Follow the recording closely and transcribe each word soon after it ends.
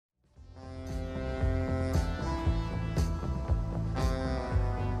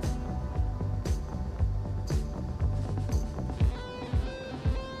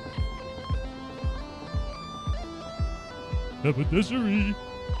patisserie.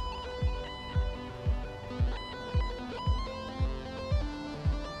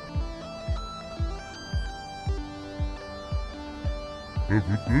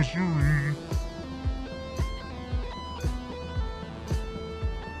 Patisserie.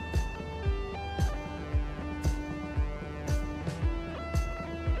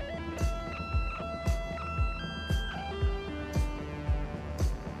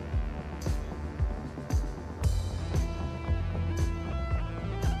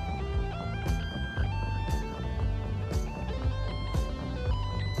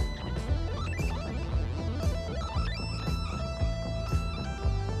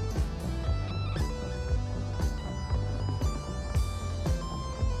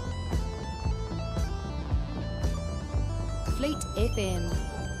 Fleet FM.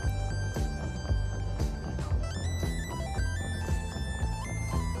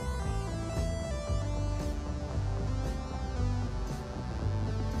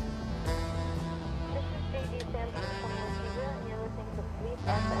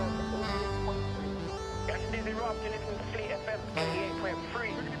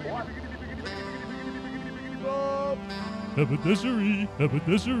 Patisserie,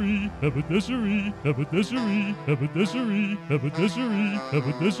 patisserie, patisserie, patisserie, patisserie, patisserie,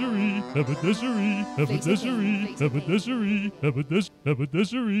 patisserie, patisserie, patisserie, patisserie,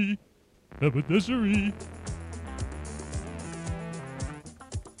 patisserie, patisserie.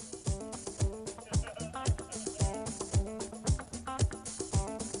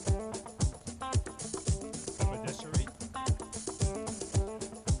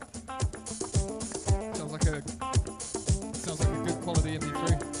 Sounds like a good quality MP3.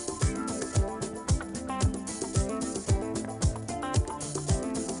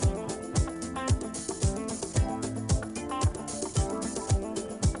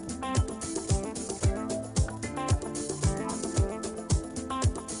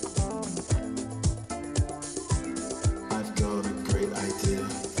 I've got a great idea,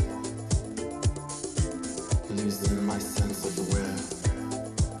 losing my sense of where,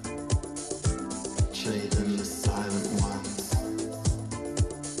 trading the silent ones.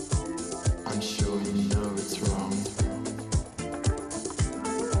 I'm sure you know it's wrong.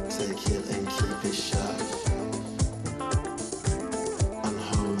 Take it and keep it shut.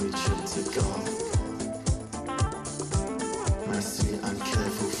 Unholy trip to golf. My sweet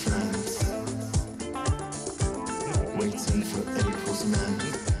uncareful friends, waiting for April's men.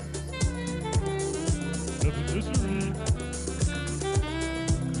 Patisserie.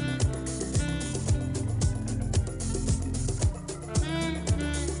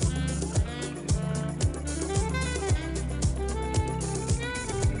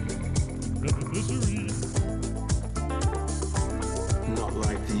 Patisserie. Not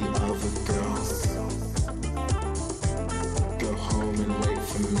like the other girls. Go home and wait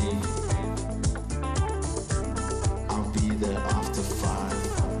for me. I'll be there after 5.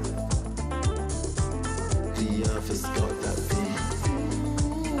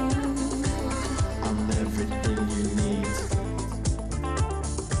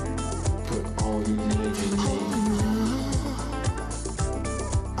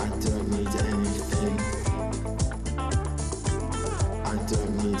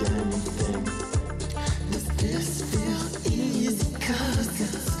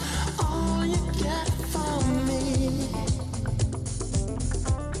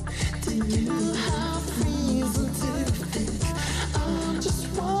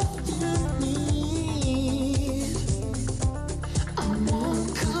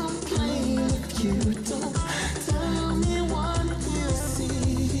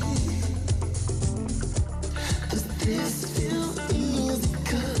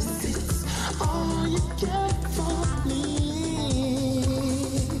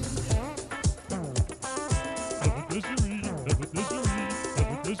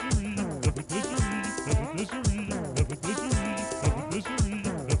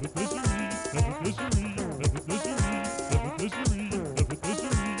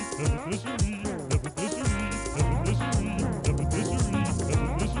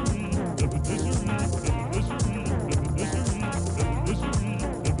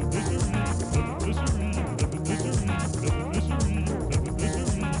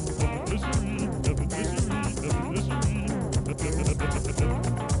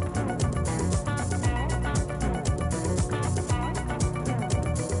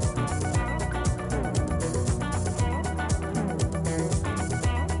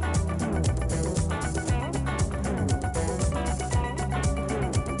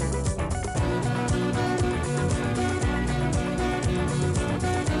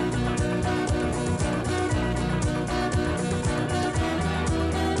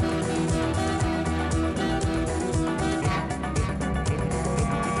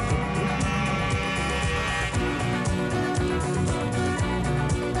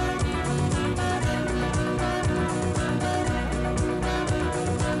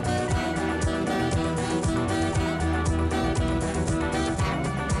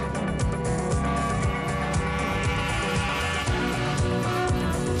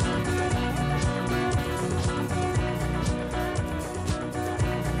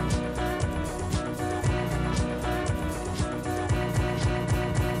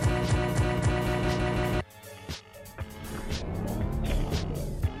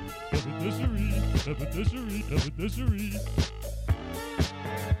 Haberdashery, haberdashery.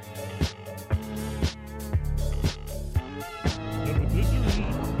 Haberdashery.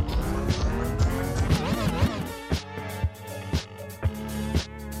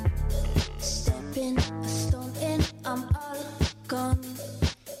 Step in, a stone in, I'm all gone.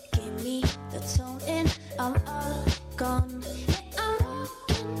 Give me the tone in, I'm all gone. Yeah, I'm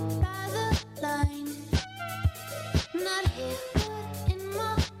walking by the line. Not here, but in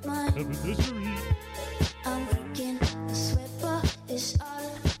my mind. Haberdashery. I'm working, the sweat, but it's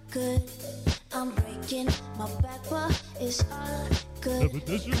all good. I'm breaking my back, but it's all good.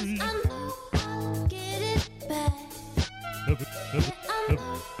 Haberdashery. I know I'll get it back. Yeah, I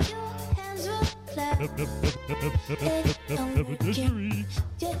know your hands will clap. Haberdashery.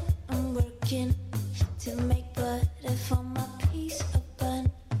 Yeah, I'm working to make butter for my piece of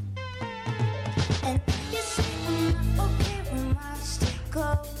bun. And if you say I'm not okay with my stick go,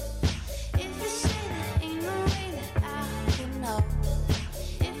 if you say there ain't no way that I can know,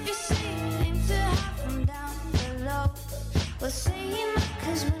 if you say it ain't too high from down below, well say you know,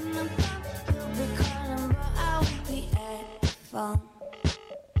 'cause when I'm done you'll be calling, but I won't be at the phone.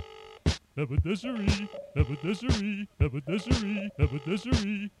 Haberdashery, haberdashery, haberdashery,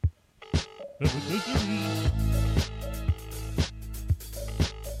 haberdashery. Haberdashery.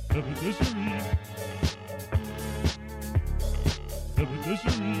 Haberdashery.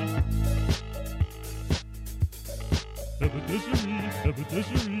 Haberdashery. Haberdashery,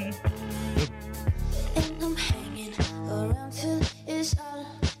 haberdashery. And I'm hanging around till it's all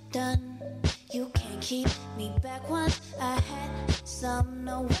done. You can't keep me back once I had some.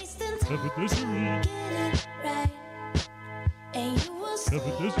 No wasting time Haberdashery. to get it right. And you will see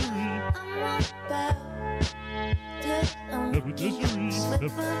Haberdashery. I'm about good. I'm working, Haberdashery. sweat,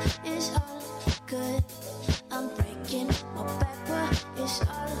 but it's all good. I'm breaking my back, but it's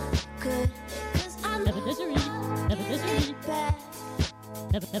all good. 'Cause I know Haberdashery, haberdashery, it back.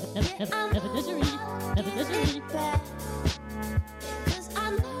 Yeah, I know haberdashery, haberdashery. it back. 'Cause I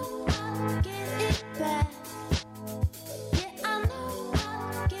know I'll get it back. Yeah, I know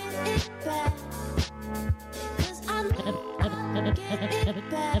I'll get it back. 'Cause I know I'll get it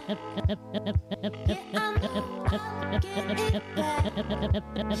back. Yeah, I know I'll get it back.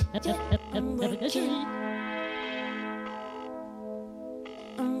 Yeah, I'm working.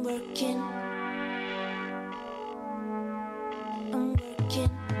 I'm working. I'm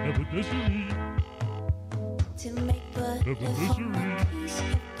working Haberdashery. to make butter for my piece of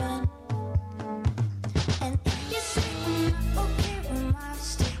bun. And if you say I'm not okay with my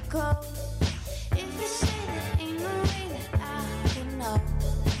stick go, if you say there ain't no way that I can know,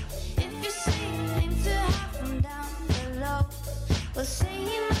 if you say it ain't too high from down below, well say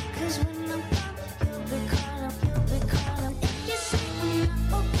you know, 'cause when I'm done you'll be calling, you'll be calling. If you say I'm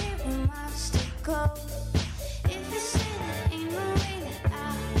not okay with my stick go, if you say there ain't no way that I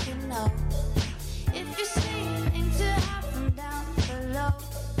can know, if you say it ain't too high from down below,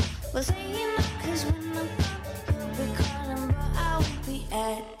 well say you know, 'cause when I'm done you'll be calling, but I won't be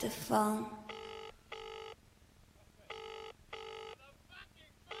at the phone.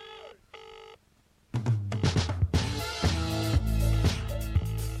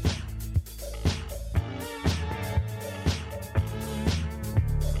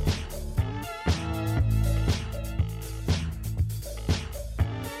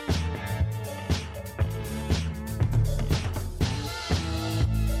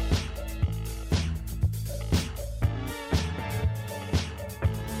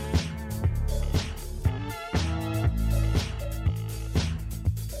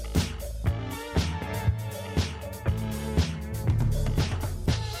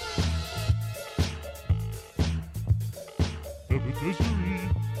 Haberdashery.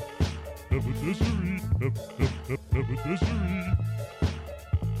 Haberdashery. Haberdashery.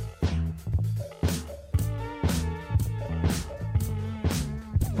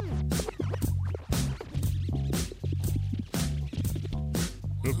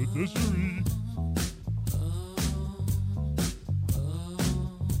 Haberdashery.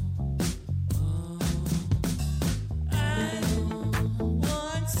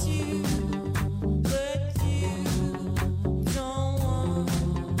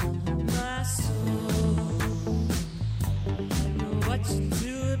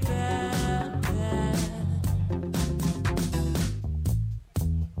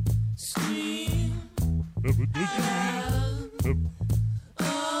 Haberdashery.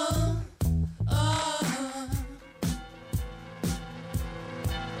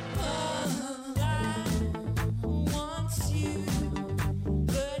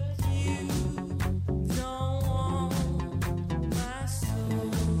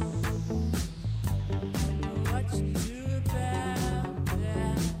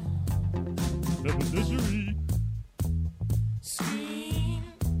 Haberdashery.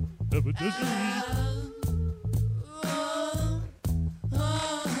 Haberdashery.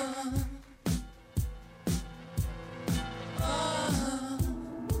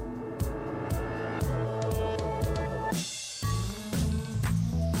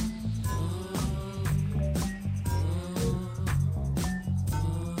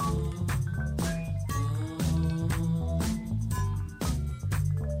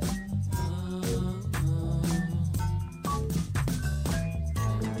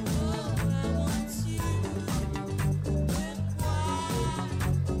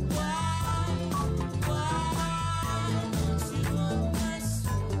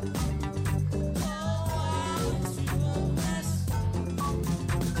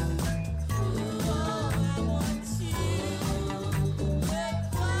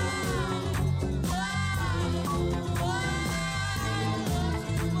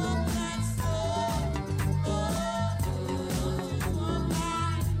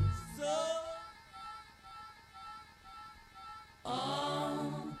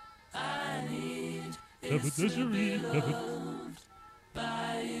 Haberdashery.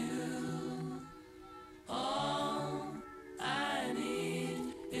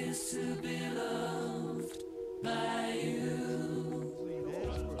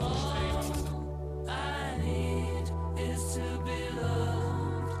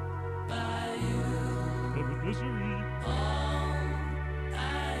 Haberdashery.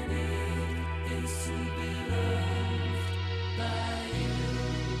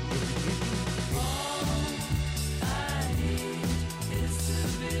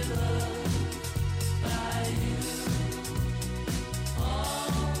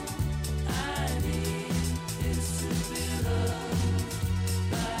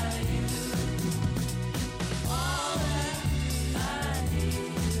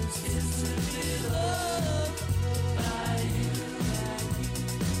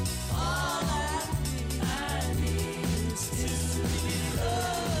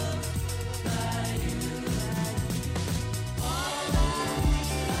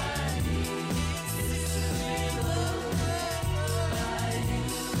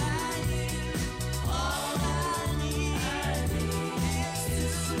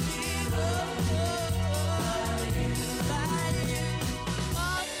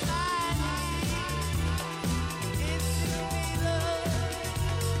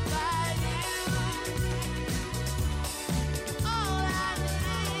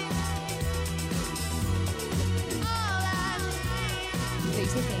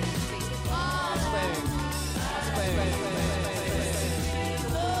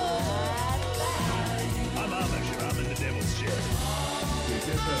 I'm Amish and I'm in the devil's shit.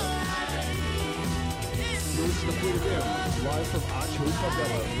 Listen to play again. Live from Actual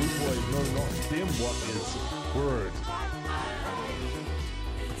Favela. Rude boys, no, not them. What is word?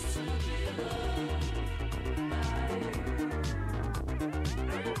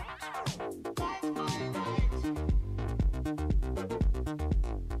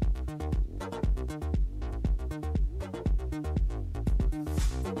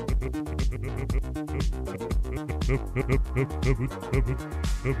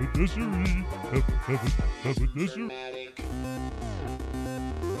 Haberdashery. Haberdashery.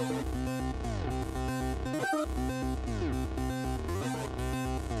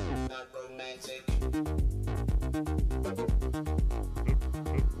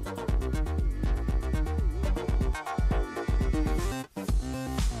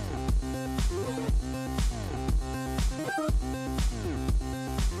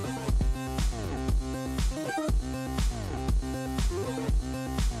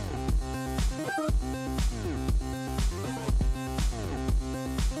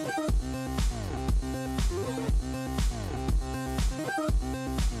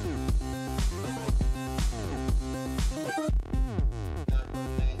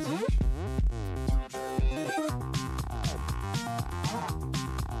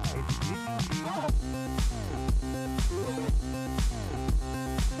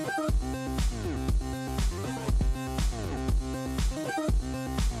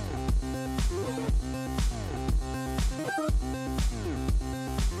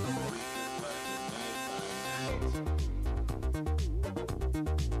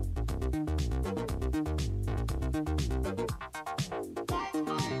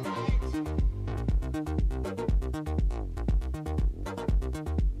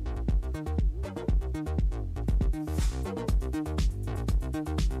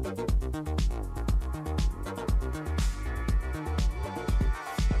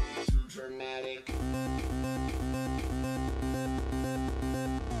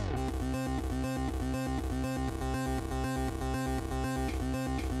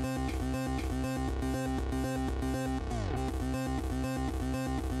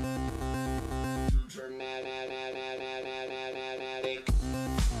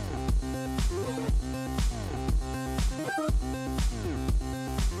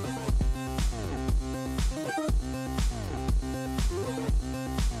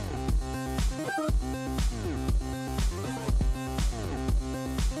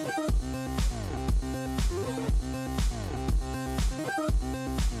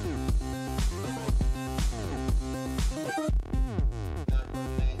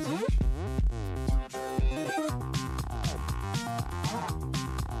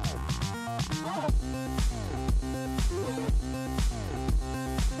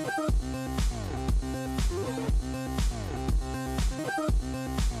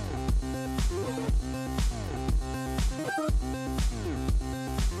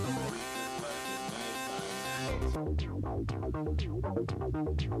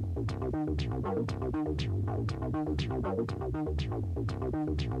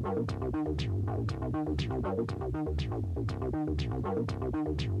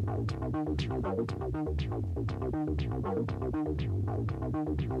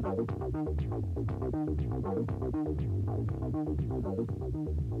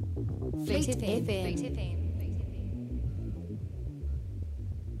 Fleet FM.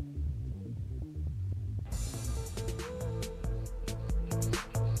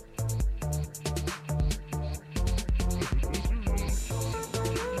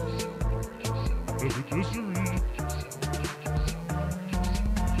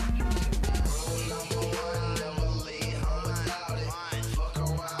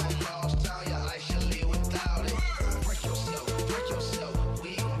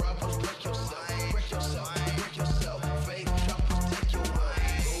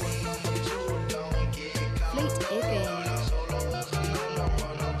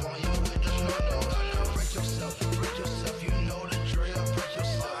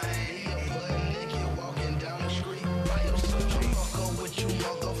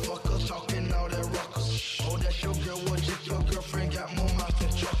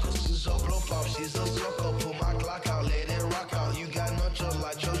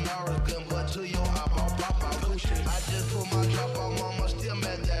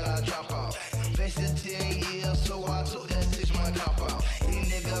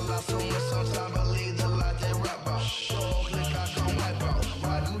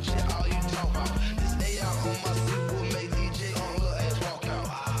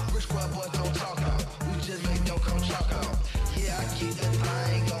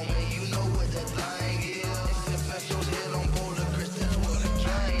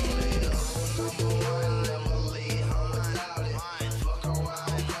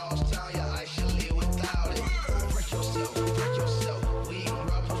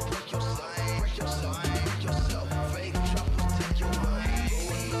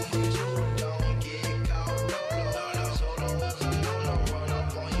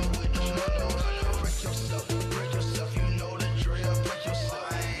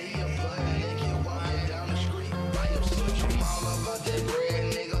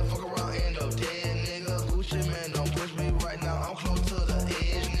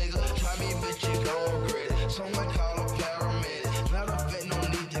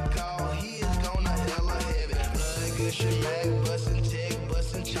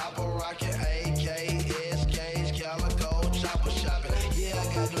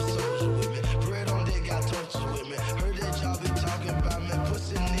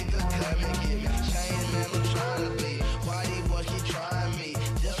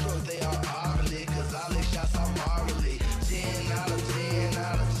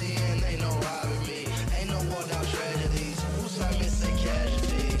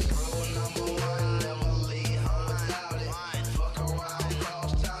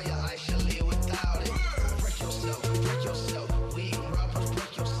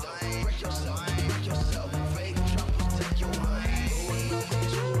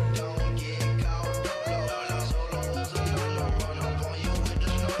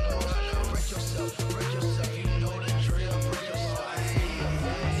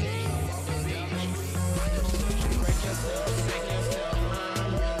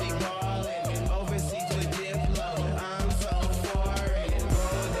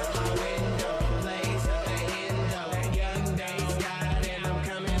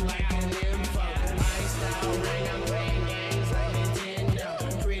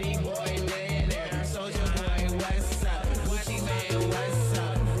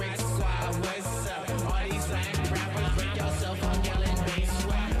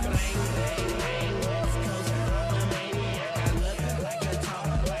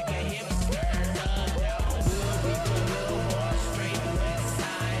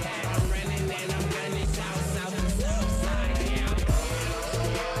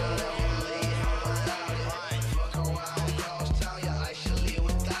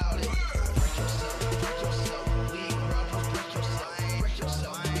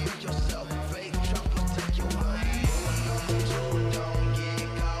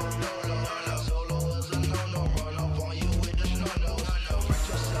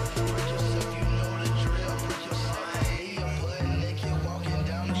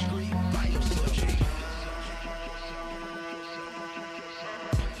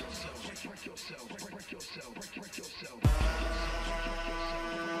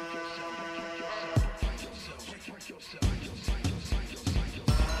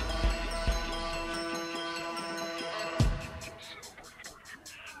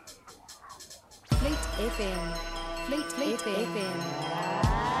 FM. Fleet FM.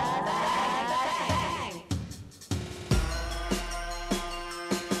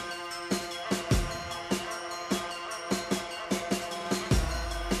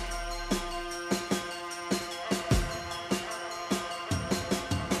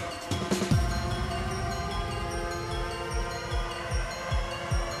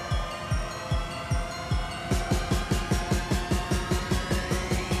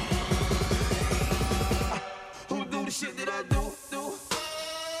 Who do the shit that I do?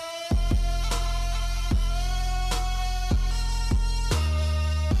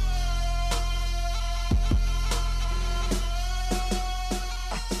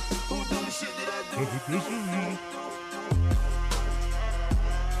 Who do the shit that I do? Evidentiary.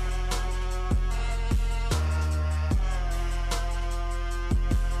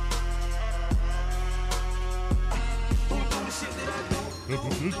 Who do the shit that I do?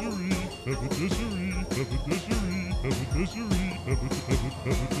 Evidentiary. Evidentiary. Evidentiary. Evidentiary.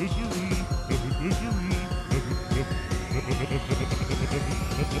 Evidentiary. Evidentiary.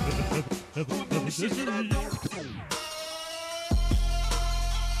 Who do the shit that I do?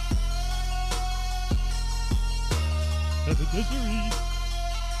 Evidentiary.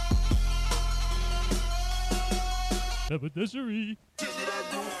 Evidentiary. Shit that I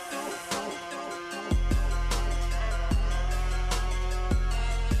do?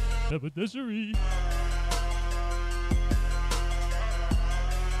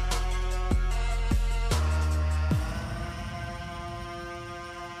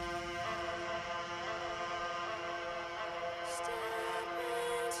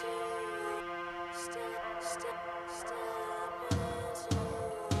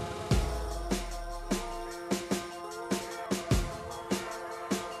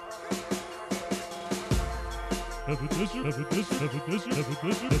 Evidentiary.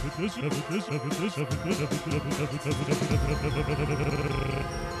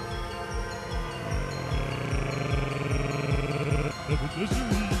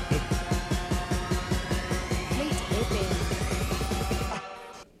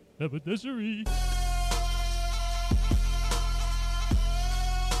 Evidentiary.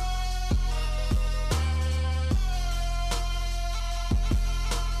 Who do the shit that I do?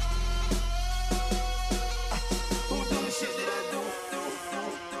 Who do the shit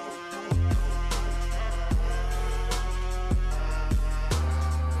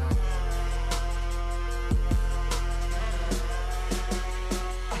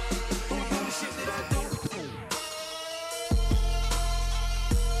that I do?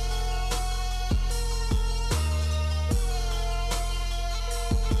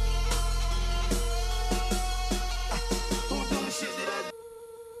 Who do the shit that I do?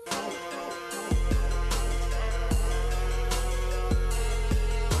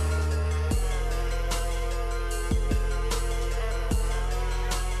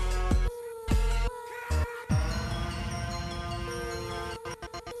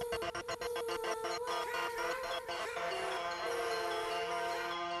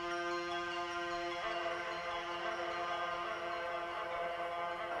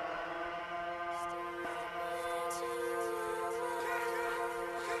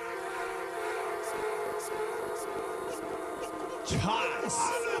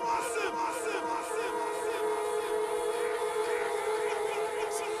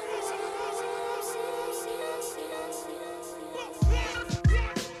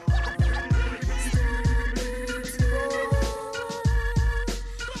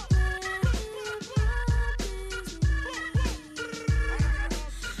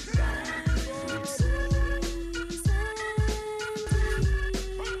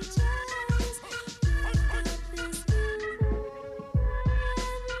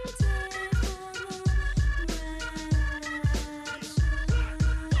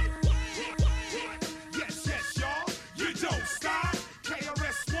 Yes, yes, y'all. You don't stop.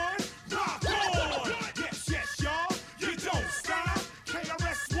 KRS-One, rock on. Yes, yes, y'all. You don't stop.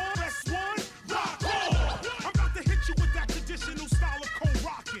 KRS-One, rock on. I'm about to hit you with that traditional style of cold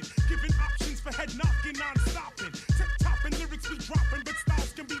rocking, giving options for head knocking, non-stopping. Tip-topping lyrics be dropping, but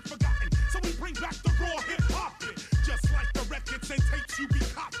styles can be forgotten. So we bring back the raw hip-hopping, just like the records and tapes you be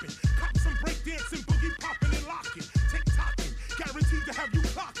copping. Cop some breakdancing, boogie popping and locking, tick-tocking, guaranteed to have you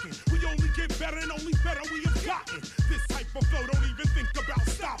clocking. We only get better and only better we have gotten. This type of flow, don't even think about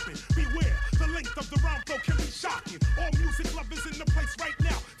stopping. Beware, the length of the rhyme flow can be shocking. All music lovers in the place right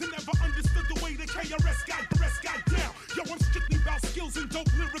now that never understood the way the KRS got down. Yo, I'm strictly about skills and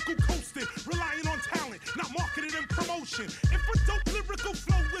dope lyrical coasting, relying on talent, not marketing and promotion. If a dope lyrical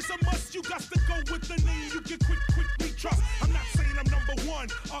flow is a must, you got to go with the name you can quickly trust. I'm not saying I'm number one,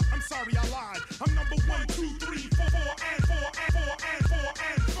 I'm sorry, I lied. I'm number 1, 2, 3, 4, 4, and 4, and 4, and 4,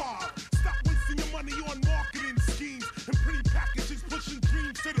 and 5. Stop wasting your money on marketing schemes and pretty packages pushing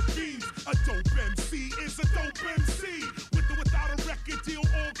dreams to the fiends. A dope MC is a dope MC. With or without a record deal,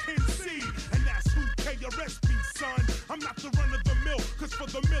 all can see. And that's who KRS be, son. I'm not the run of the mill, cause for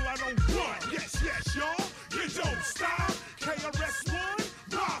the mill I don't run. Yes, yes, y'all, you don't stop. KRS-One,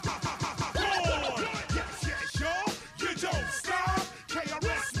 rock, ha, ha, ha, ha, on. Yes, yes, y'all, you don't stop.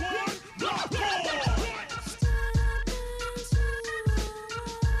 KRS-One, rock on.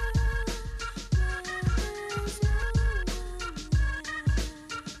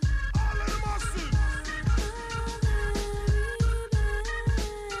 All of the muscles.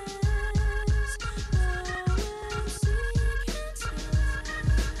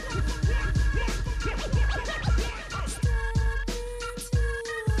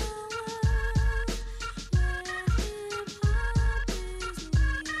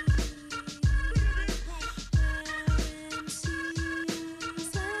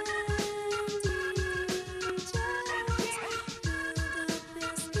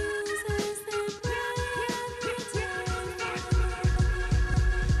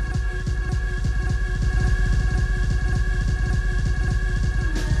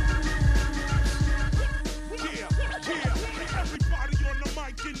 Everybody on the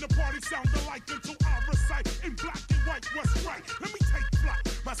mic in the party sound alike until I recite in black and white what's right. Let me take flight.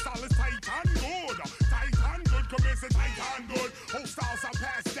 My style is tight and good. Tight and good, commence it tight and good. Whole styles I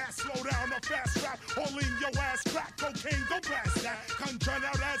pass that, slow down or fast rap. All in your ass, crack cocaine, don't blast that. Conjure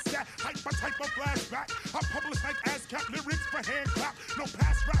out as that, hyper type of flashback. I publish like ASCAP lyrics for hand clap. No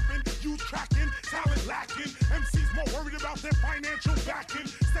past rapping, you tracking, talent lacking. MCs more worried about their financial backing.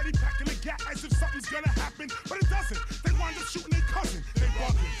 Steady packing the gap as if something's gonna happen, but it doesn't. They wind up shooting their cousin, they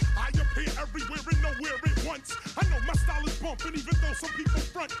bugging. I appear everywhere and nowhere at once. I know my style is bumping, even though some people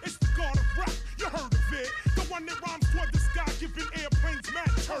front. It's the god of rap, you heard of it. The one that rhymes toward the sky, giving airplanes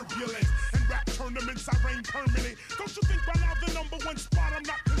mad turbulence. And rap tournaments, I reign permanent. Don't you think by now the number 1 spot, I'm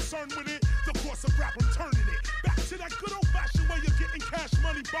not concerned with it? The course of rap, I'm turning it back to that good old fashioned way of getting cash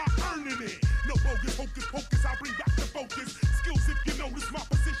money by earning it. No bogus hocus pocus, I bring back the focus. Skills if you notice, my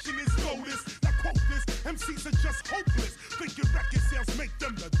position is lotus. Now quote this, MCs are just hopeless. Thinking record sales make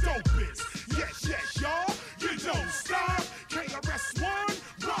them the dopest. Yes, yes, y'all, you don't stop. KRS-One,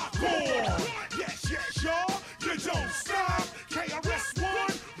 rock on. Yes, yes, y'all, you don't stop.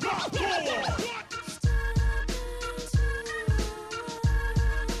 KRS-One, rock on.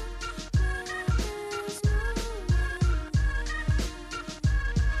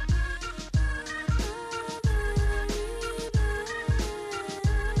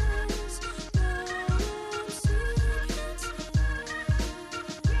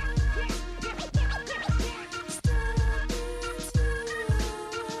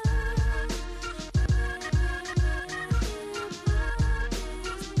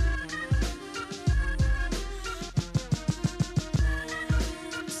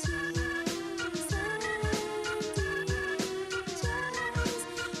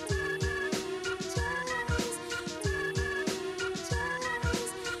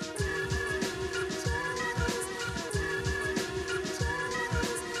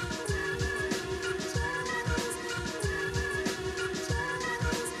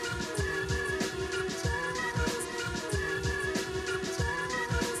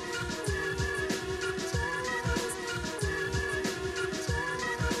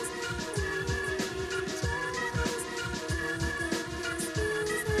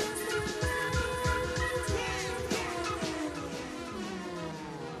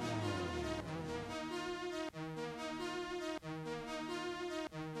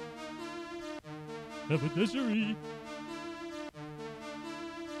 Evidentiary.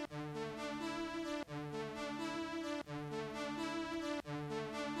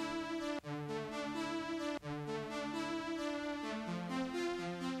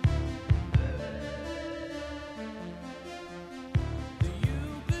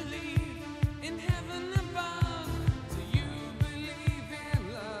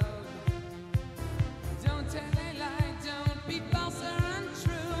 Don't be false or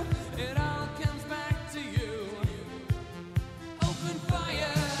untrue. It all comes back to you.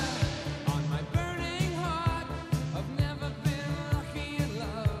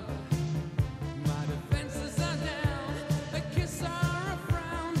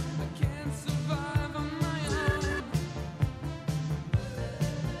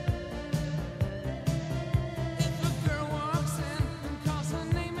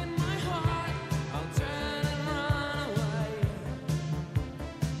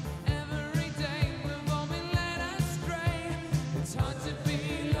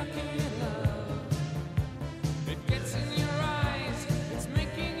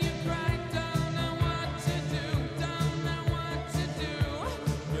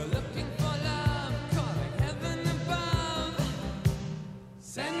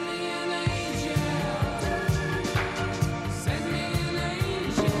 Send me an angel. Send me an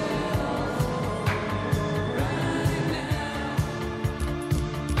angel. Right now.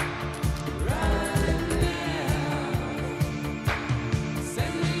 Right now.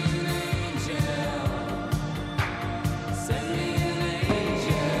 Send me an angel. Send me an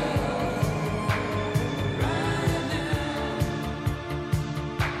angel. Right now.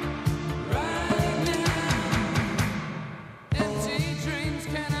 Right now. Empty dreams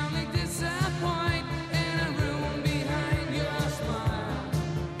cannot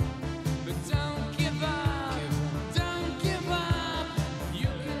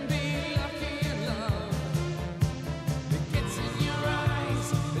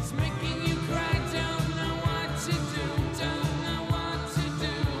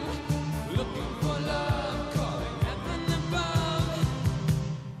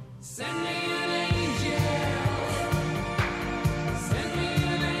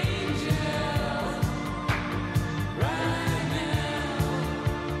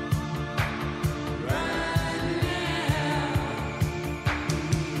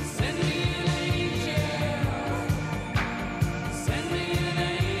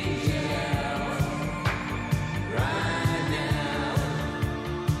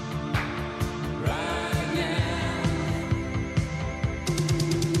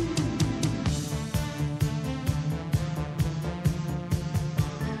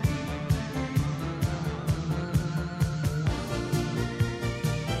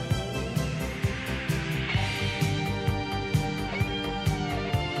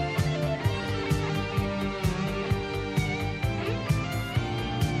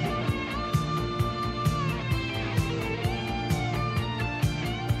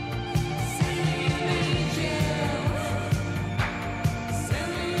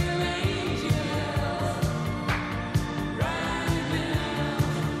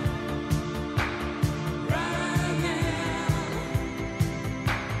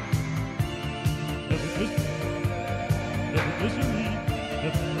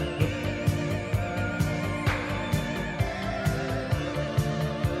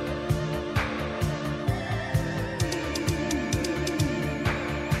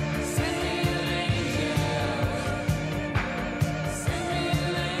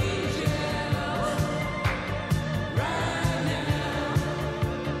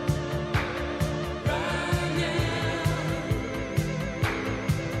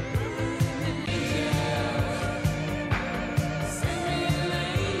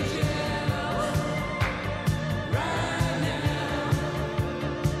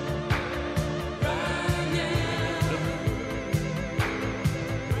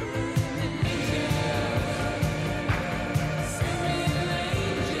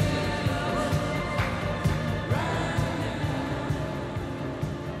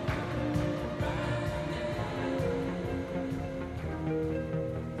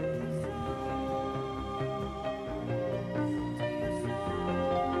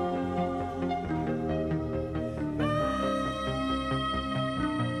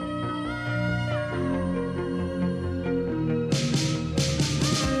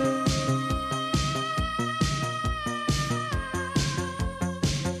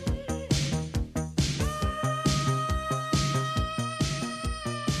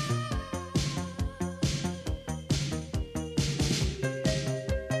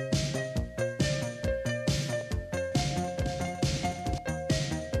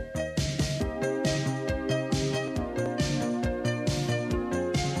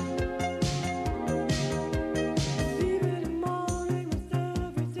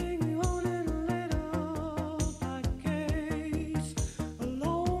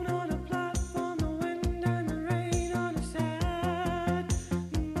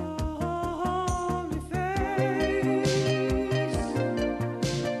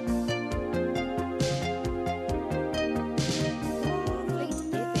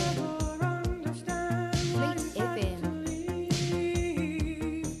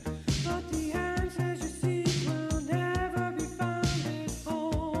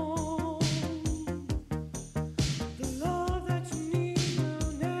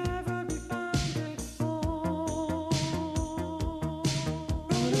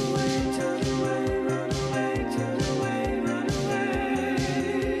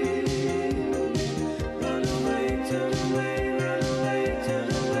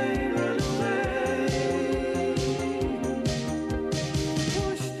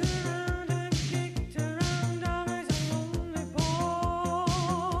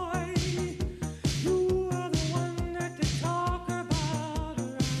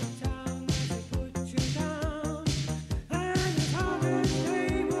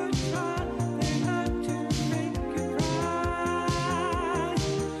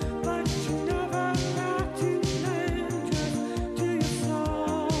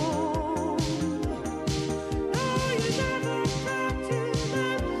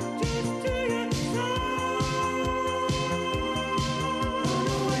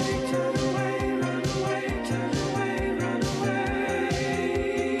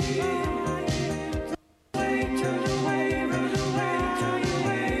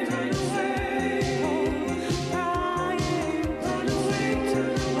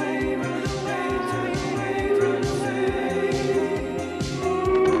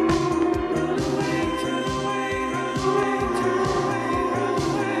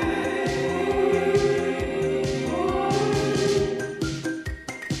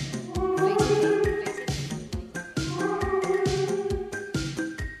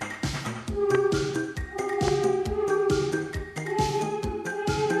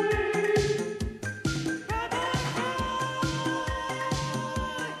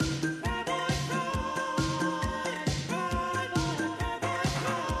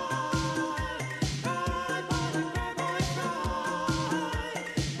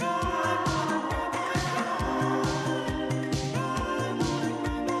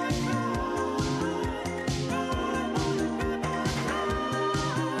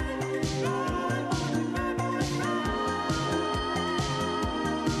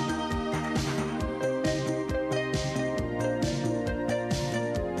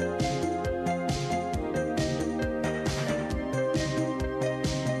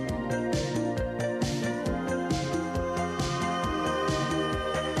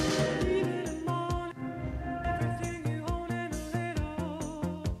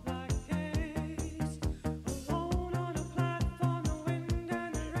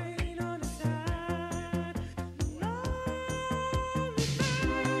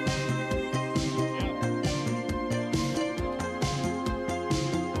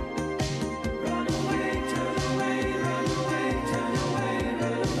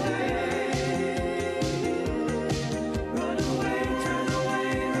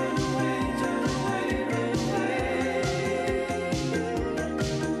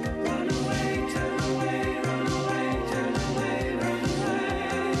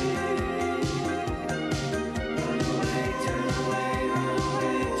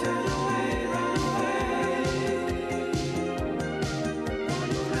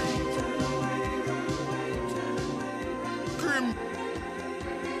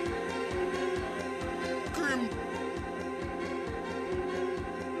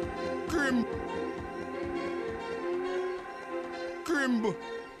Grim.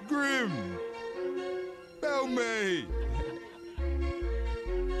 Bell me.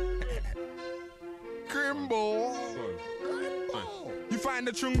 Grimble. You find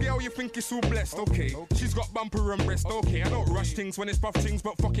a chung girl, you think it's all blessed, okay. She's got bumper and breast, okay. I don't rush things when it's buff things,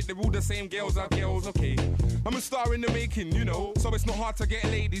 but fuck it, they're all the same girls are girls, okay. I'm a star in the making, you know, so it's not hard to get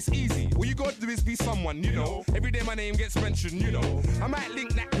ladies easy. All you gotta do is be someone, you know. Every day my name gets mentioned, you know. I might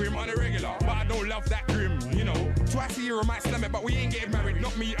link that grim on a regular, but I don't love that grim, you know. Twice a year I might slam it, but we ain't getting married.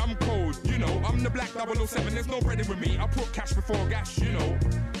 Not me, I'm cold, you know. I'm the black 007, there's no bread with me. I put cash before gas, you know.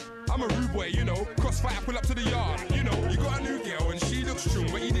 I'm a rude boy, you know. Crossfire, pull up to the yard, you know. You got a new girl and she looks true,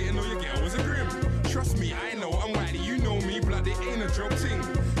 but you didn't know your girl was a grim. Trust me, I know, I'm whitey, you know me, blood, it ain't a joke thing.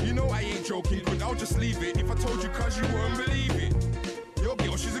 You know I ain't joking, but I'll just leave it. If I told you cause you wouldn't believe it. Your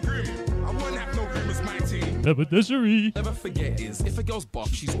girl, she's a grim. I wouldn't have no grim as my team. Evidentiary. Never forget is, if a girl's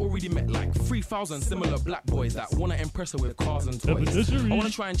buff, she's already met like 3,000 similar black boys that wanna impress her with cars and toys. I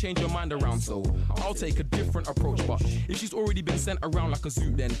wanna try and change your mind around, so I'll take a different approach. But if she's already been sent around like a zoo,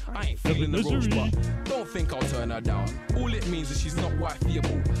 then I ain't feeling the roach. But don't think I'll turn her down. All it means is she's not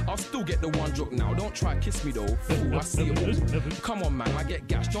wifeyable. I'll still get the one joke now. Don't try kiss me though. Fool, I see it all. Come on, man, I get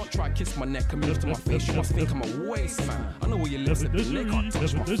gashed. Don't try kiss my neck and move to my face. You must think I'm a waste man. I know where your lips have been. They can't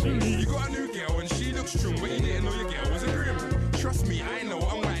touch my face. You got a new girl and she looks true, but you didn't know your girl was a grim. Trust me, I know,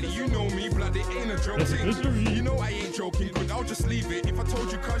 I'm whitey, you know me, blood, it ain't a joke thing. You know I ain't joking, but I'll just leave it. If I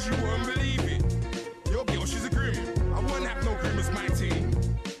told you cause you wouldn't believe it. Your girl, she's a grim. I wouldn't have no grim as my team.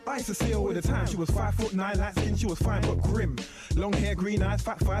 I used to see her all the time. She was 5'9", light skin, she was fine but grim. Long hair, green eyes,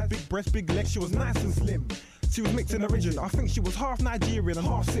 fat thighs, big breasts, big legs. She was nice and slim. She was mixed in origin. I think she was half Nigerian and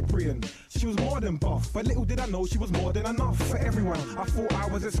half Cyprian. She was more than buff, but little did I know she was more than enough for everyone. I thought I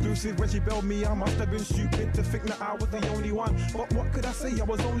was exclusive when she bailed me. I must have been stupid to think that I was the only one. But what could I say? I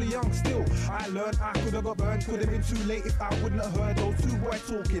was only young still. I learned I could have got burned. Could have been too late if I wouldn't have heard those two boys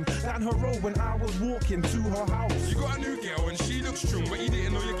talking down her road when I was walking to her house. You got a new girl and she looks true, but you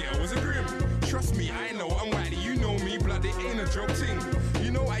didn't know your girl was a grim. Trust me, I know, I'm whitey, you know me, blood, it ain't a joke thing.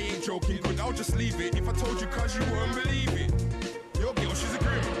 You know I ain't joking, but I'll just leave it. If I told you cause you wouldn't believe it. Your girl, she's a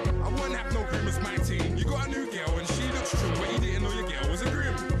grim. I wouldn't have no grim as my team. You got a new girl and she looks true, but you didn't know your girl was a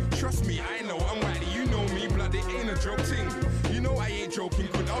grim. Trust me, I know, I'm whitey, you know me, blood, it ain't a joke thing. You know I ain't joking,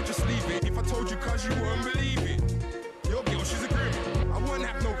 but I'll just leave it. If I told you cause you wouldn't believe it. Your girl, she's a grim. I wouldn't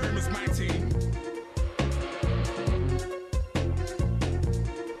have no grim as my team.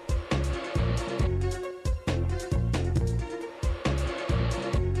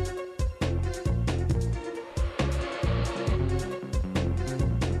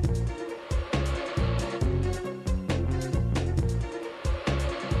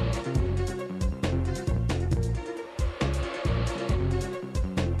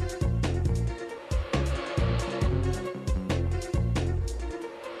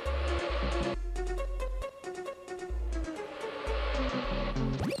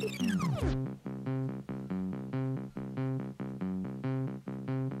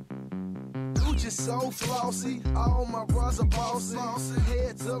 So flossy, all my bras are bossy.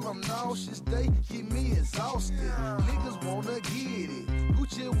 Head till I'm nauseous, they keep me exhausted. Niggas wanna get it,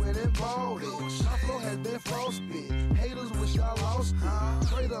 Gucci went and bought it. My flow has been frostbit, haters wish I lost it.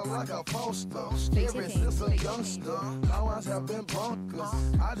 Trader like a Foster, ever since a youngster. My ones have been bunkers,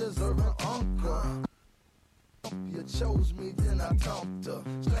 I deserve an uncle. You chose me, then I talked to.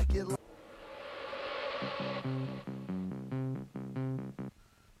 Stack it like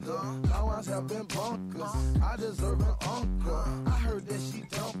my ones have been bunkers, I deserve an uncle. I heard that she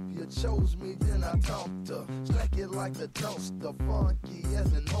dumped you, chose me, then I talked to. Stack it like a toaster, funky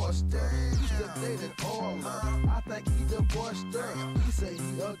as an oyster. Used to date an order, I think he divorced her. He say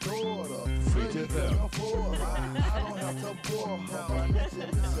he adored her, but he can't afford her. I don't have to bore her,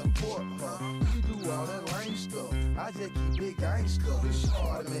 financially support her. You do all that lame stuff, I just keep it gangster. Please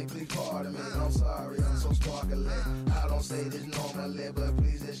pardon me, I'm sorry, I'm so sparkling. I don't say this normally, but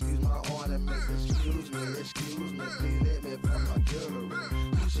please excuse my ornaments. Excuse me, please let me put my jewelry.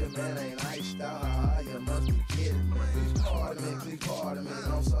 Your man ain't iced out, you must be kidding me. Please pardon me,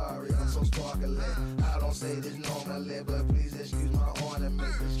 I'm sorry, I'm so sparkling. I don't say this normally, but please excuse my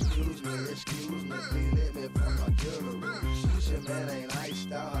ornaments. Excuse me, please let me put my jewelry. Your man ain't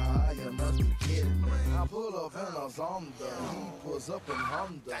iced out, you must be kidding me. I pull up in a Zonda, he pulls up in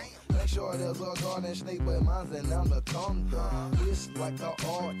Honda. Make sure there's a garden snake, but mine's an anaconda. It's like the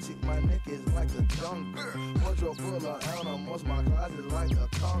Arctic, my neck is like the jungle. Wardrobe full of animals, my closet like a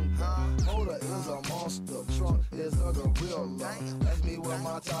conga. Motor is a monster, trunk is a gorilla. Ask me where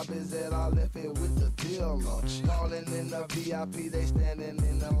my top is at, I left it with the dealer. Calling in the VIP, they standing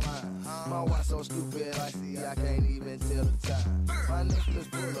in the line. so stupid, I see I can't even tell the time. My necklace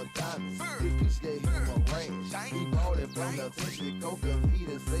full of diamonds, this bitch gave him a range. He bought it from the Mexico cause he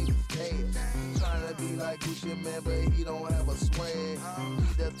done saved his cash. Tryna be like Gucci man, but he don't have a swag.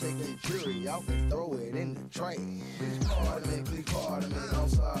 Need to take the jewelry off and throw it in the trash. Please pardon me, I'm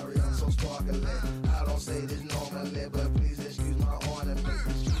sorry, I'm so sparkling. I don't say this normally, but please excuse my ornament.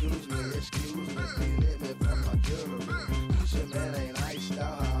 Excuse me, please let me put my jewelry. Gucci man ain't iced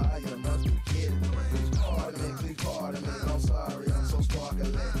out, you must be kidding. Please pardon me, I'm sorry, I'm so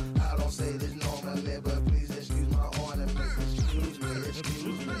sparkling. I don't say this normally, but please excuse my ornament. Excuse me,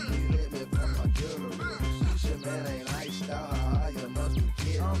 please let me put my jewelry. Gucci man ain't iced out, you must be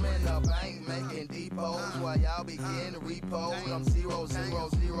kidding. I'm in the bank making depots while y'all be getting repos. I'm 0, 0,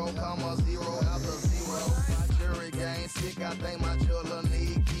 0, comma 0 after 0. My jury game sick, I think my children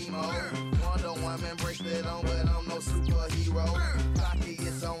need chemo. Wonder Woman bracelet on, but I'm no superhero. Cocky,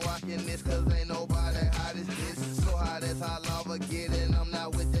 yes, I'm rocking this, cause ain't nobody hot as this. So hot as hot lava get, and I'm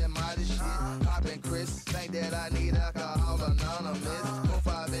not with that modest shit. Poppin' Chris, think that I need alcohol anonymous.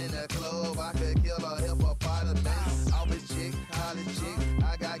 4-5 in the club, I could kill a hippopotamus. Office chick, college chick,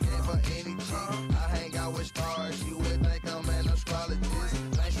 I got game for any chick. I hang out with stars, you would think I'm an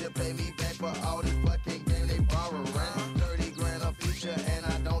astrologist. They should pay me back for all this fucking game they borrowing. 30 grand a feature, and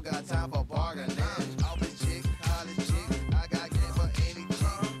I don't got time for bargaining. Office chick, college chick, I got game for any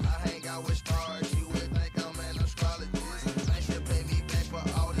chick. I hang out with stars, you would think I'm an astrologist. They should pay me back for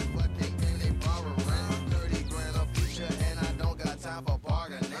all this fucking game they borrowing. 30 grand a feature, and I don't got time for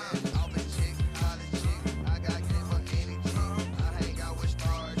bargaining. Office chick, college chick, I got game for any chick. I hang out with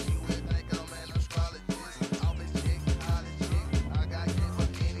stars.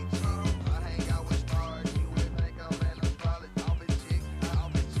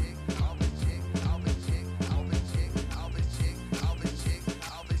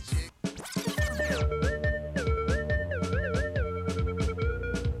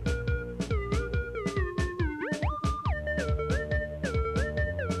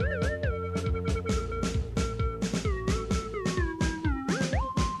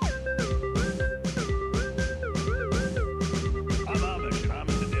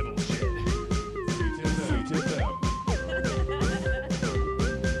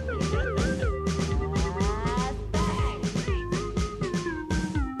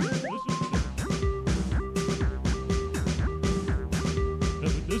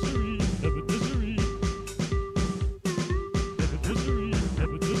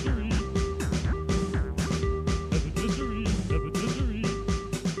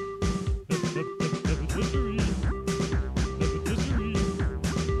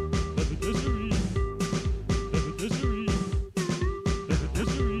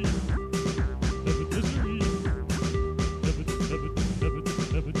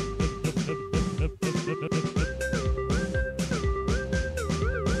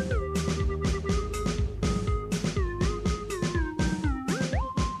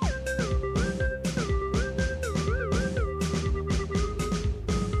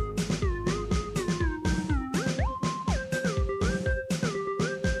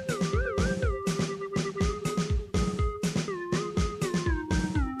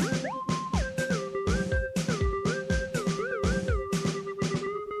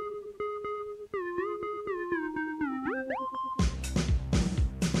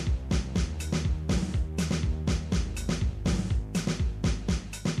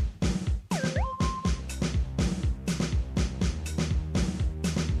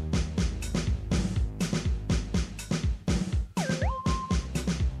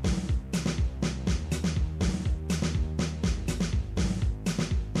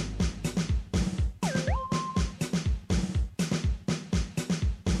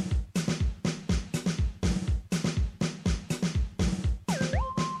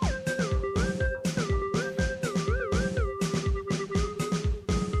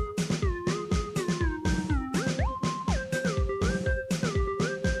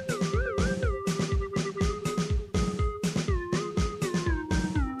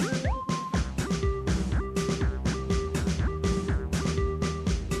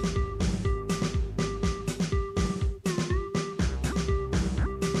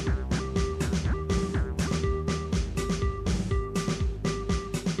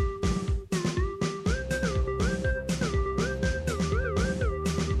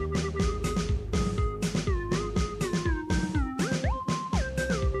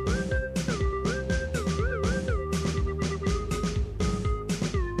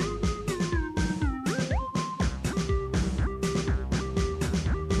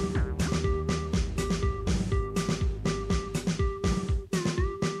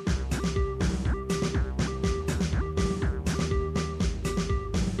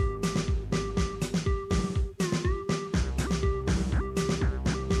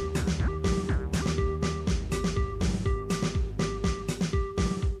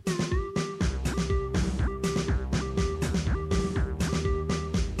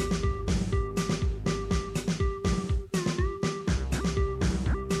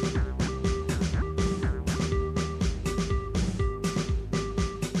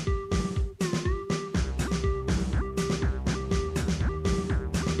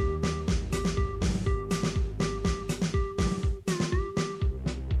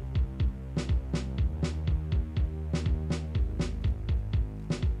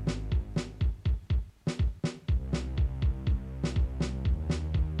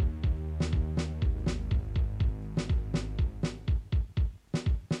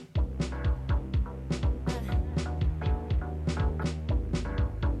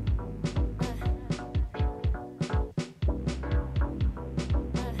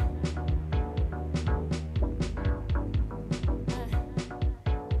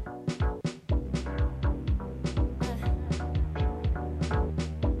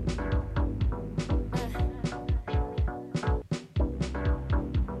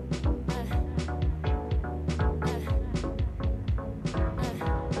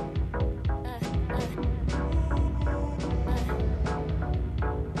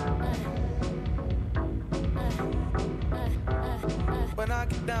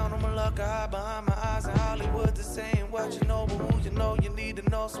 down on my luck, I hide behind my eyes in Hollywood. This ain't what you know, but who you know, you need to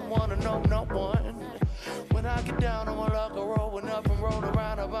know someone to know no one. When I get down on my luck, I rolling up and roll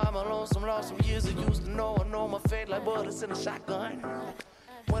around. I buy my lonesome, lost some years I used to know. I know my fate like bullets in a shotgun.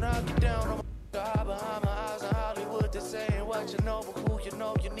 When I get down on my luck, I hide behind my eyes in Hollywood. This ain't what you know, but who you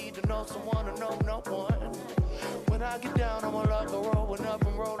know, you need to know someone to know no one. When I get down on my luck, I rolling up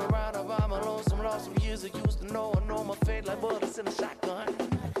and roll around. I buy my lonesome, lost some years I used to know. I know my fate like bullets in a shotgun.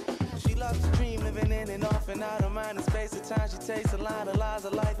 She loves to dream, living in and off and out of mind and space. At times she takes a line of lies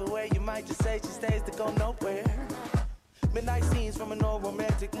of life away. You might just say she stays to go nowhere. Midnight scenes from an old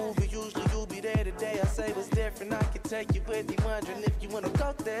romantic movie. Usually you'll be there today. I say what's different. I can take you with me, wondering if you wanna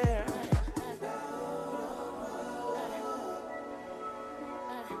go there.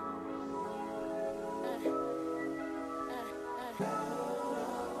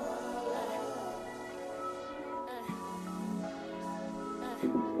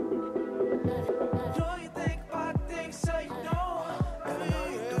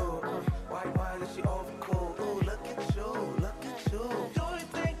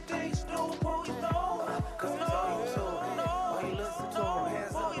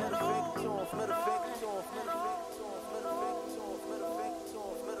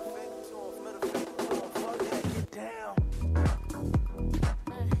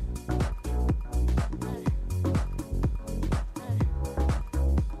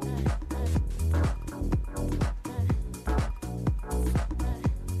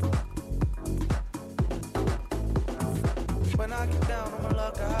 When I get down on my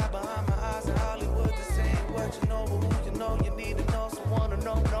luck, I hide behind my eyes in Hollywood. This ain't what you know, but who you know, you need to know someone to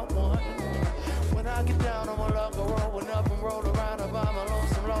know no one. When I get down on my luck, I rolling up and roll around. I buy my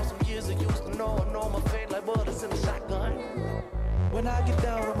lonesome, lost some years I used to know. I know my fate like bullets in a shotgun. When I get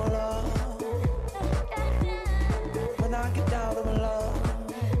down on my luck, when I get down on my luck,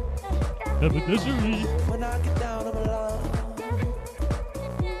 when I get down on my luck,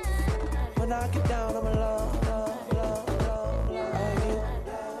 when I get down on my luck.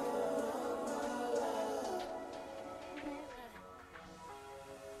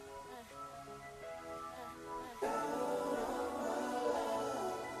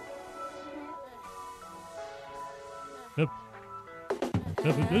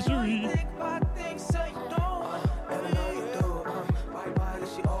 Misery.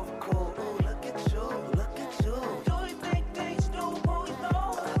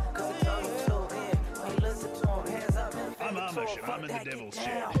 I'm Amish and I'm in the devil's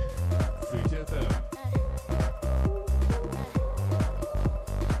shed.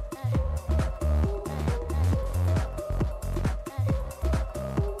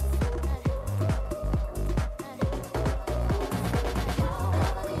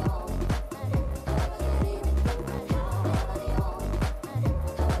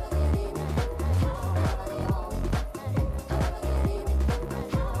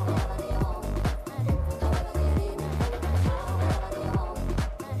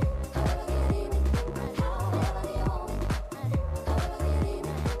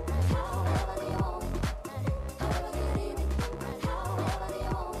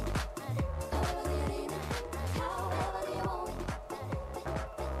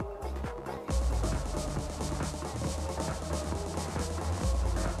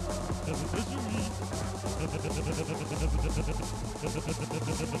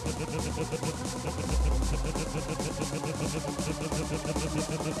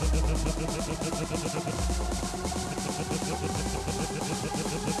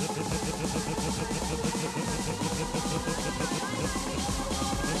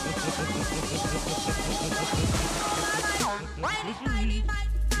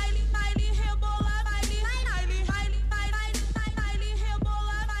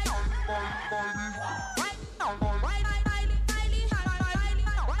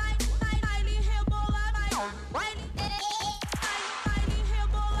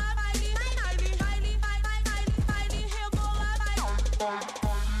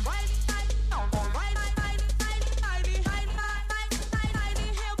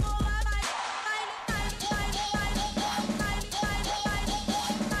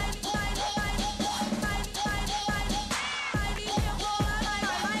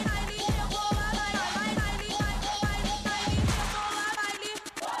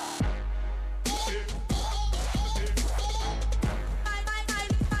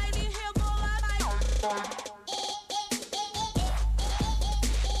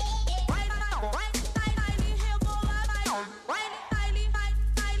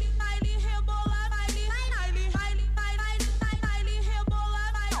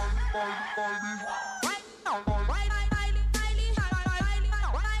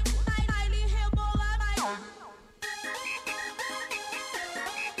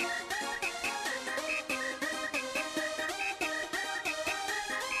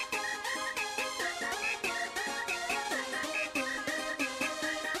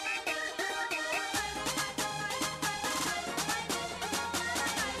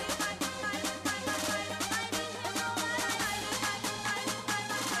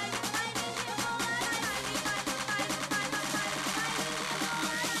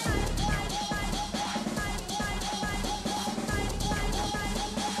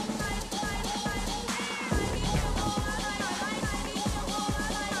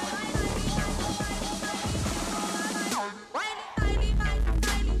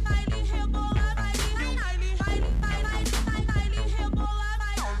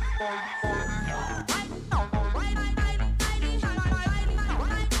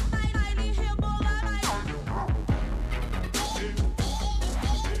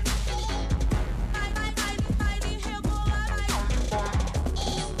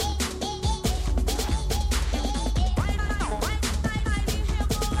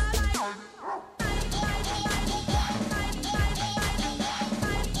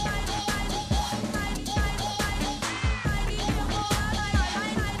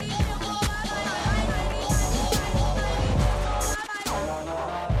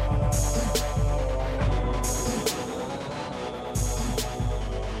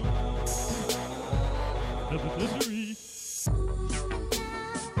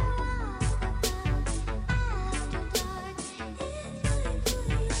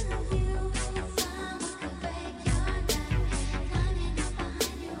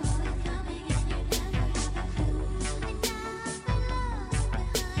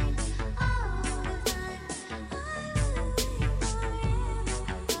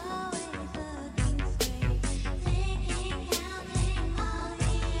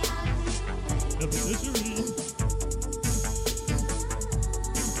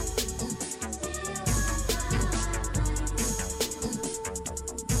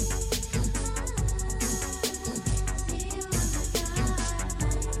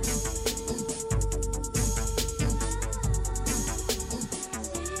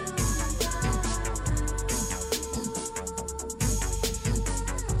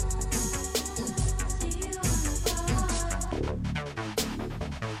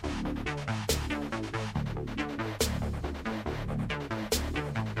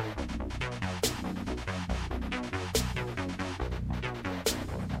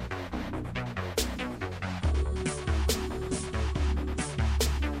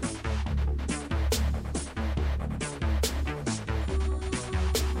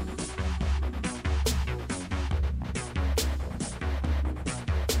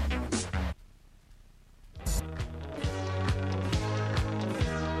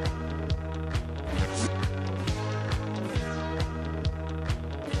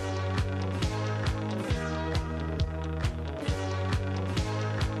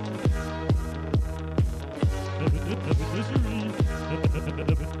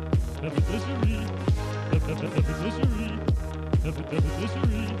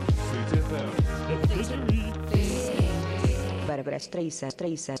 Barbara Streisand,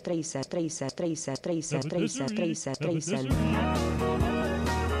 Streisand, Streisand, Streisand, Streisand, Streisand, Streisand, Streisand, Streisand.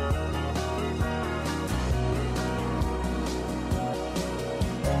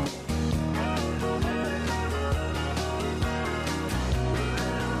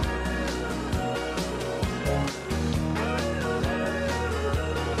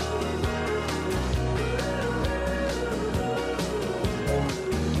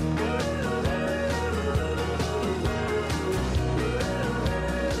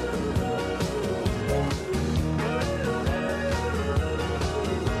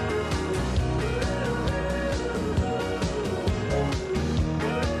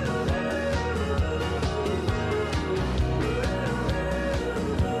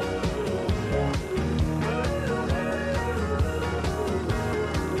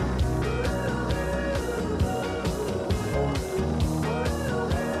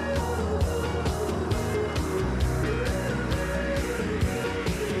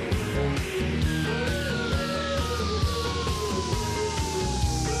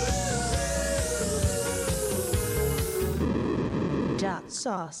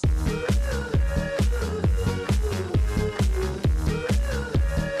 Sauce.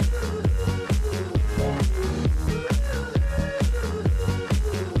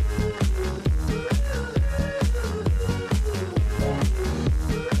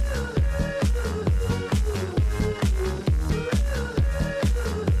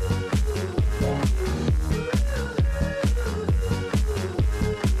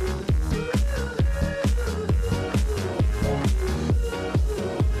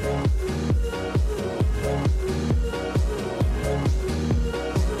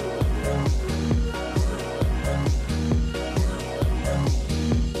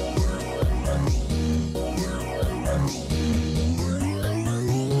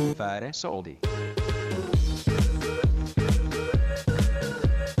 Soldi.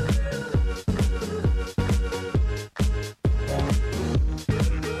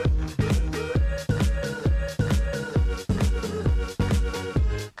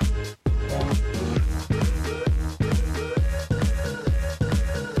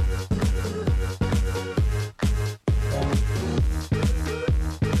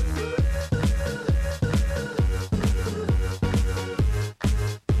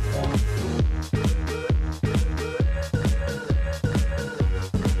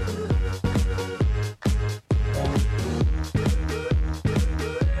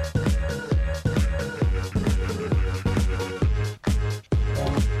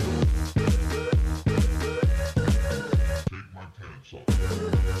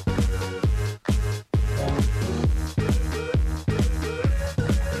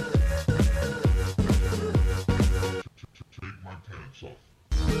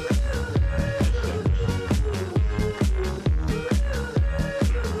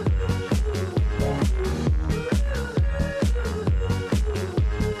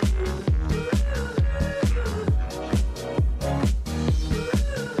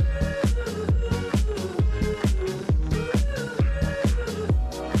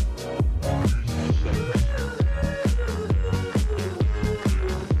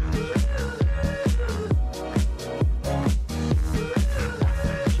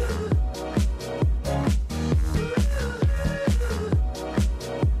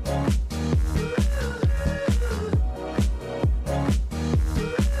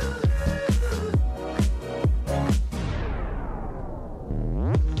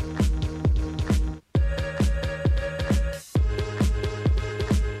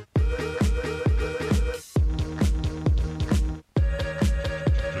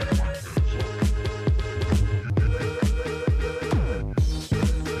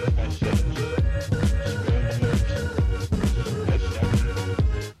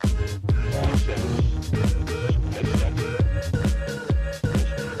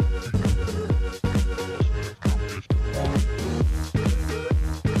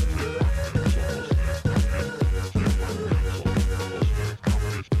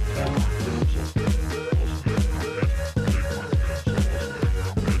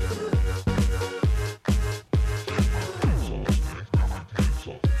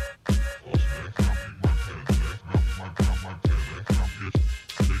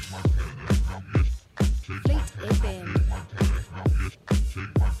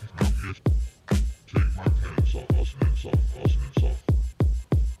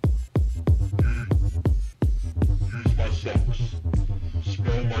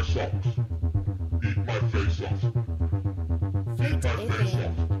 Take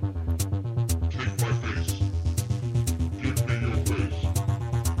my face. Give me your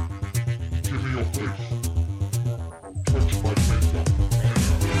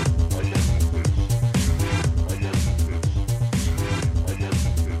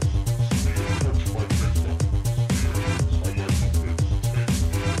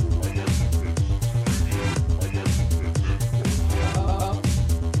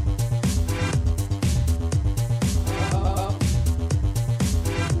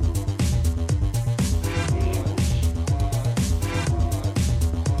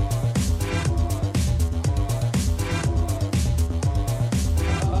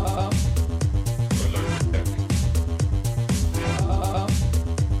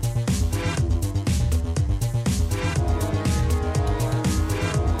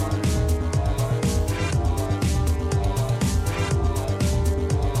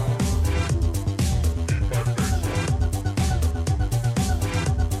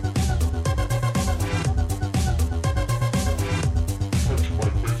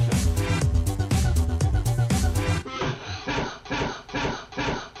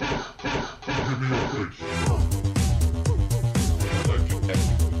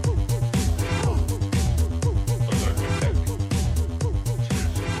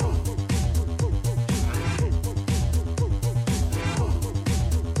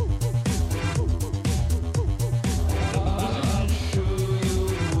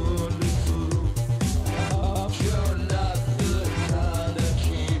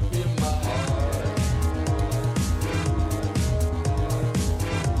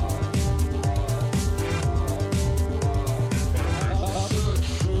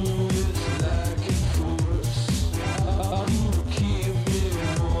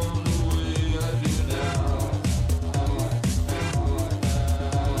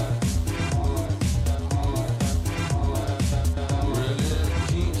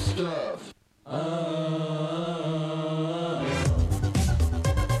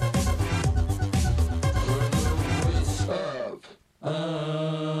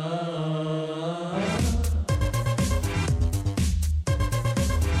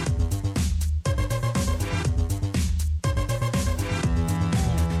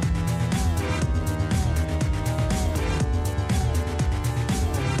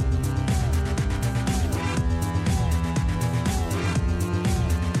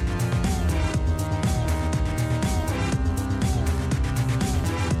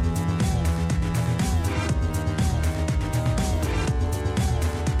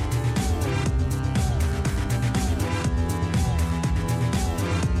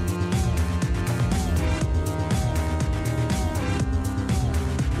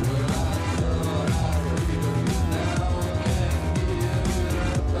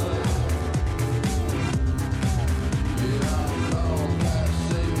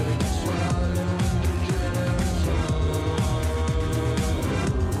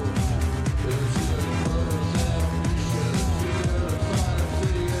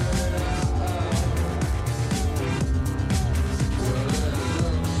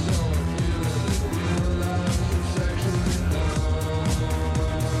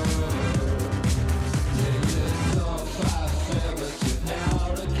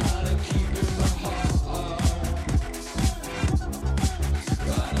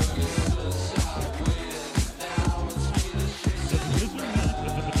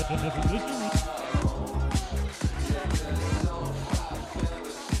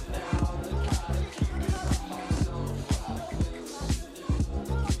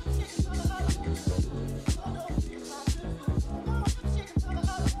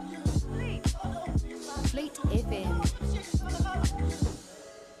Fleet FM.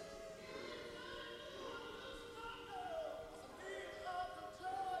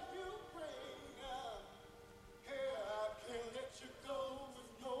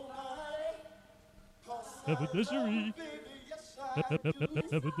 Evidentiary. Evidentiary.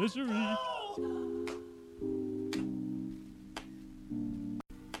 Evidentiary.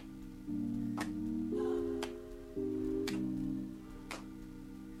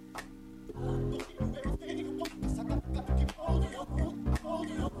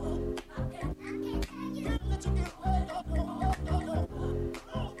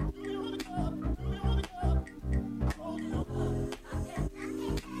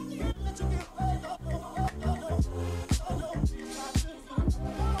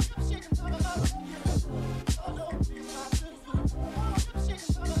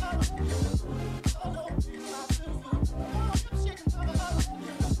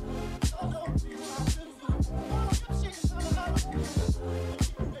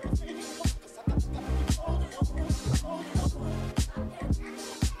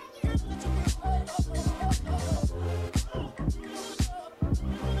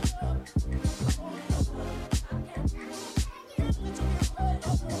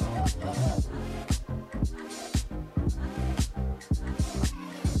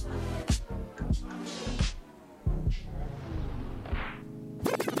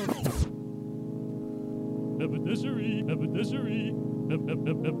 Evidentiary.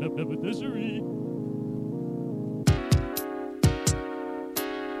 Evidentiary.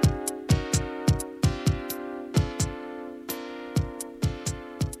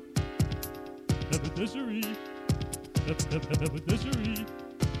 Evidentiary. Evidentiary.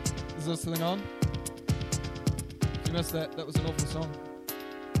 Is there something on? If you missed that, that was an awful song.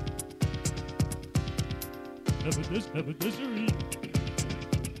 Evidentiary.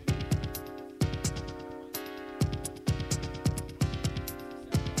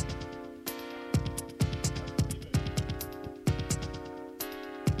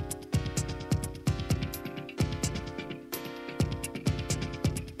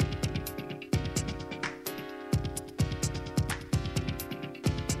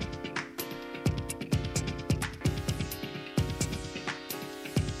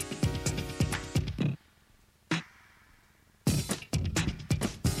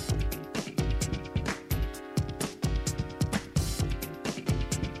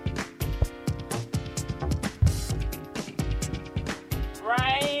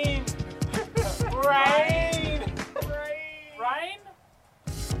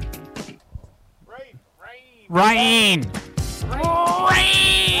 Rain!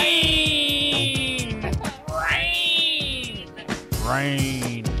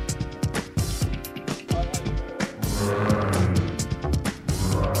 Rain!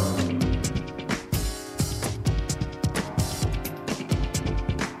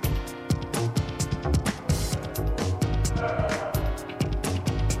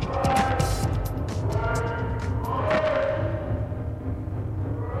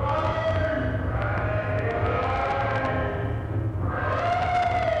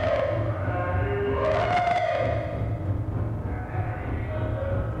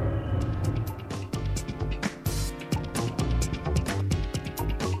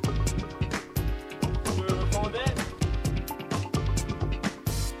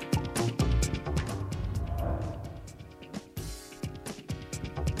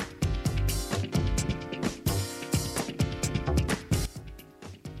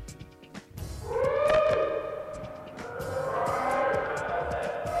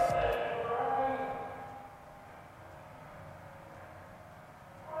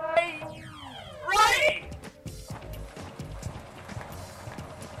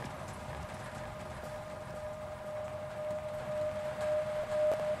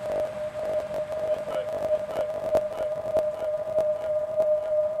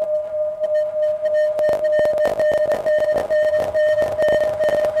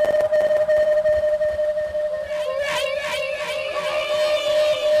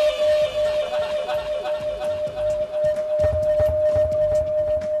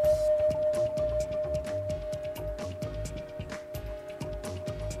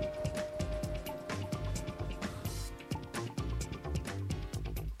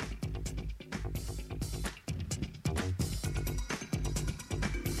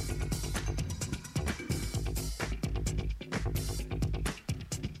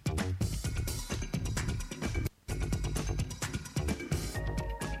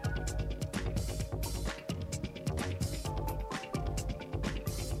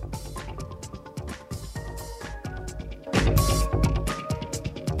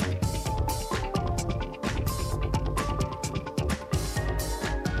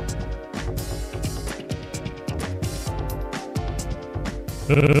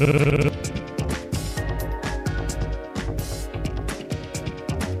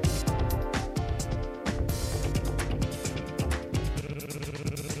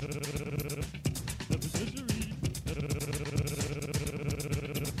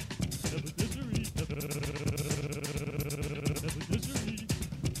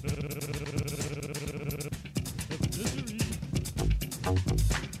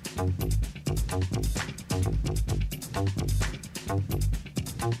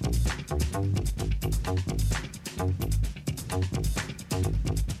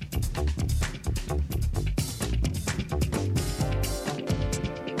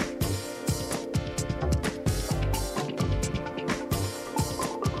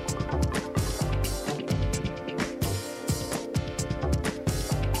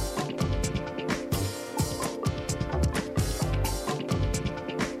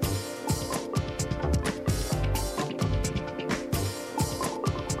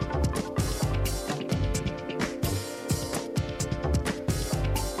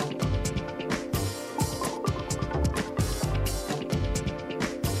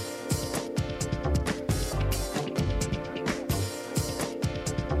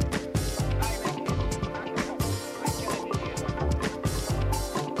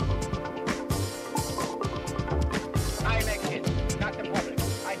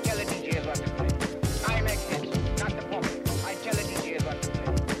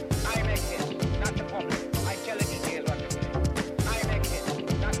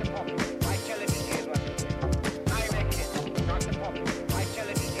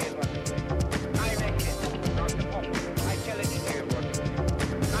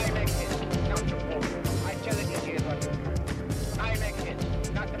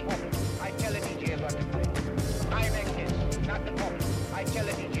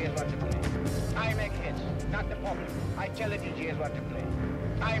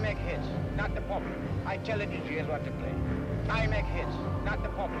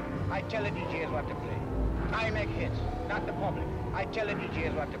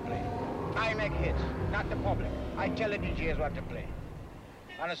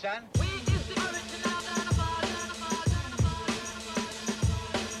 Understand?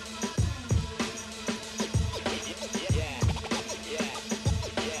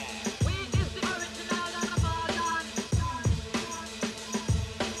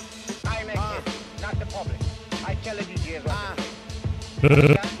 I make hits, not the public. I tell the DJs what to play.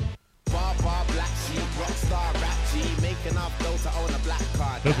 Bar, black sheep, rock star.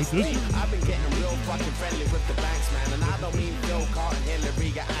 card. That's me. I've been getting real fucking friendly with the banks, man. And I don't mean Bill Carter,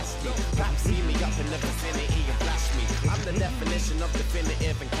 Hillary, or Ashley. Perhaps see me up in the vicinity and flash me. I'm the definition of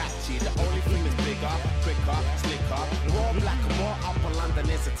definitive and catchy. The only thing that's bigger, quicker, slicker. More black and more up on London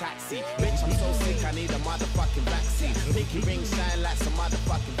is a taxi. Bitch, I'm so sick, I need a motherfucking vaccine. Pinky ring shine like some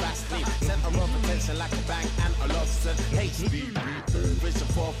motherfucking Vaseline. Center of attention like a bank and a Lobson. HB, vision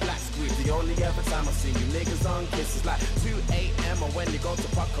for a flat squeeze. The only ever time I see you niggas on kiss is like 2 a.m. or when you go to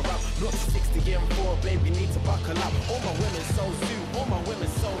pucker up. Look 60 and 4, baby, need to buckle up. All my women so zoo, all my women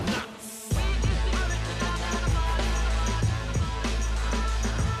so nuts.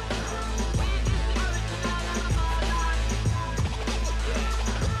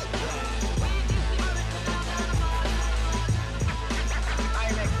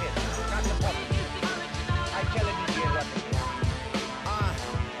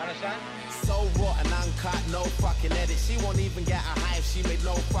 No fucking edit, she won't even get a high if she made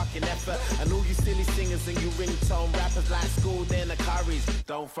no fucking effort. And all you silly singers and you ringtone rappers like school dinner curries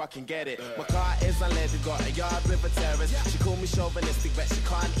don't fucking get it. My car is unleaded, got a yard with a terrace. She call me chauvinistic, but she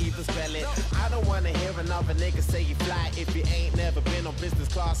can't even spell it. I don't wanna hear another nigga say you fly if you ain't never been on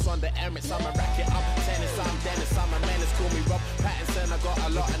business class on the Emirates. I'm a racket, I'm tennis, I'm Dennis, I'm a menace. Call me Rob Pattinson, I got a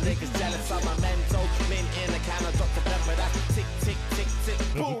lot of niggas jealous. I'm a mental, mint in a can of Dr. Pepper. That's tick, tick, tick, tick,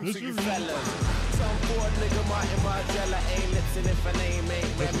 boom to you fellas. Some poor nigga Martin Margiela ain't lipsin' if her name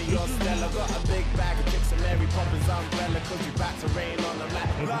ain't Remy or Stella. Got a big bag of tricks and Mary Poppins umbrella, cause you back to rain on them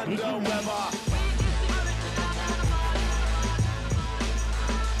like London weather.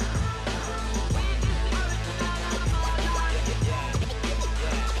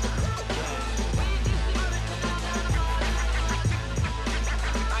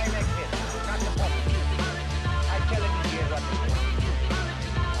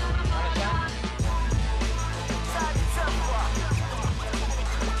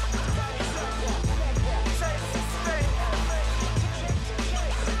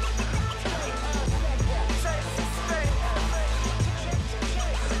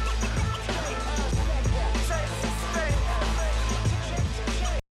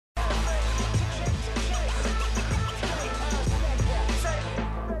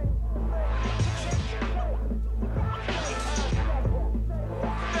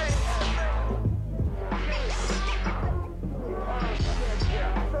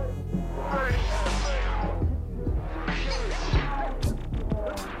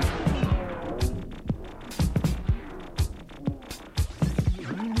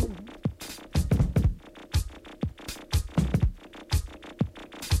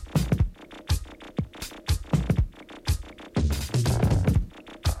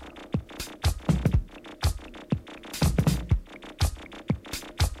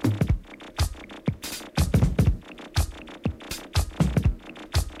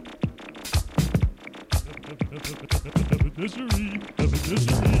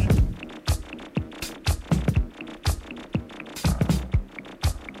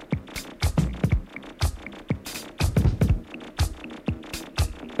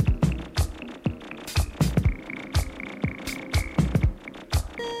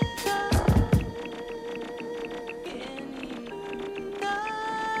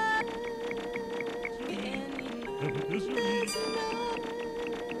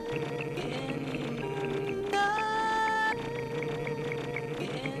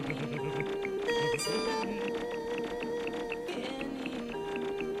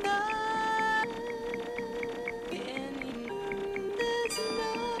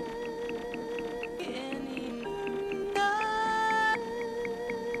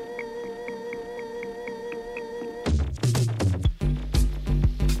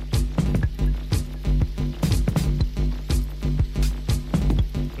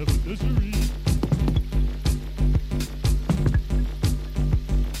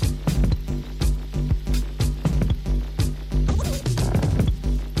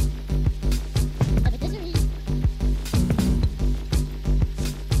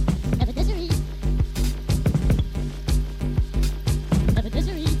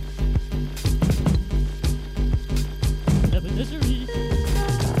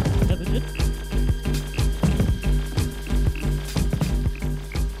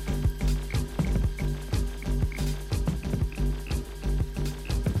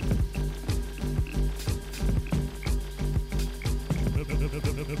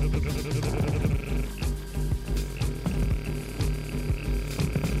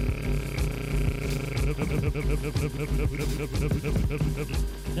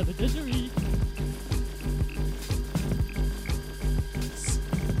 Evidentiary.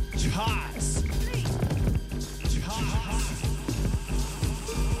 Jihaz.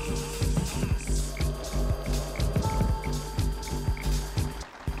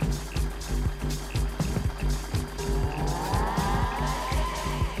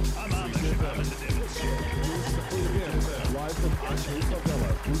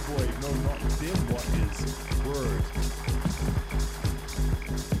 Rude boy, no, not dim. What is word?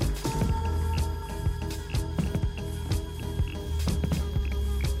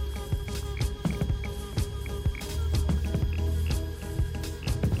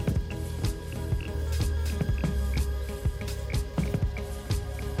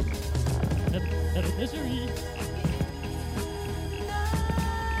 Misery.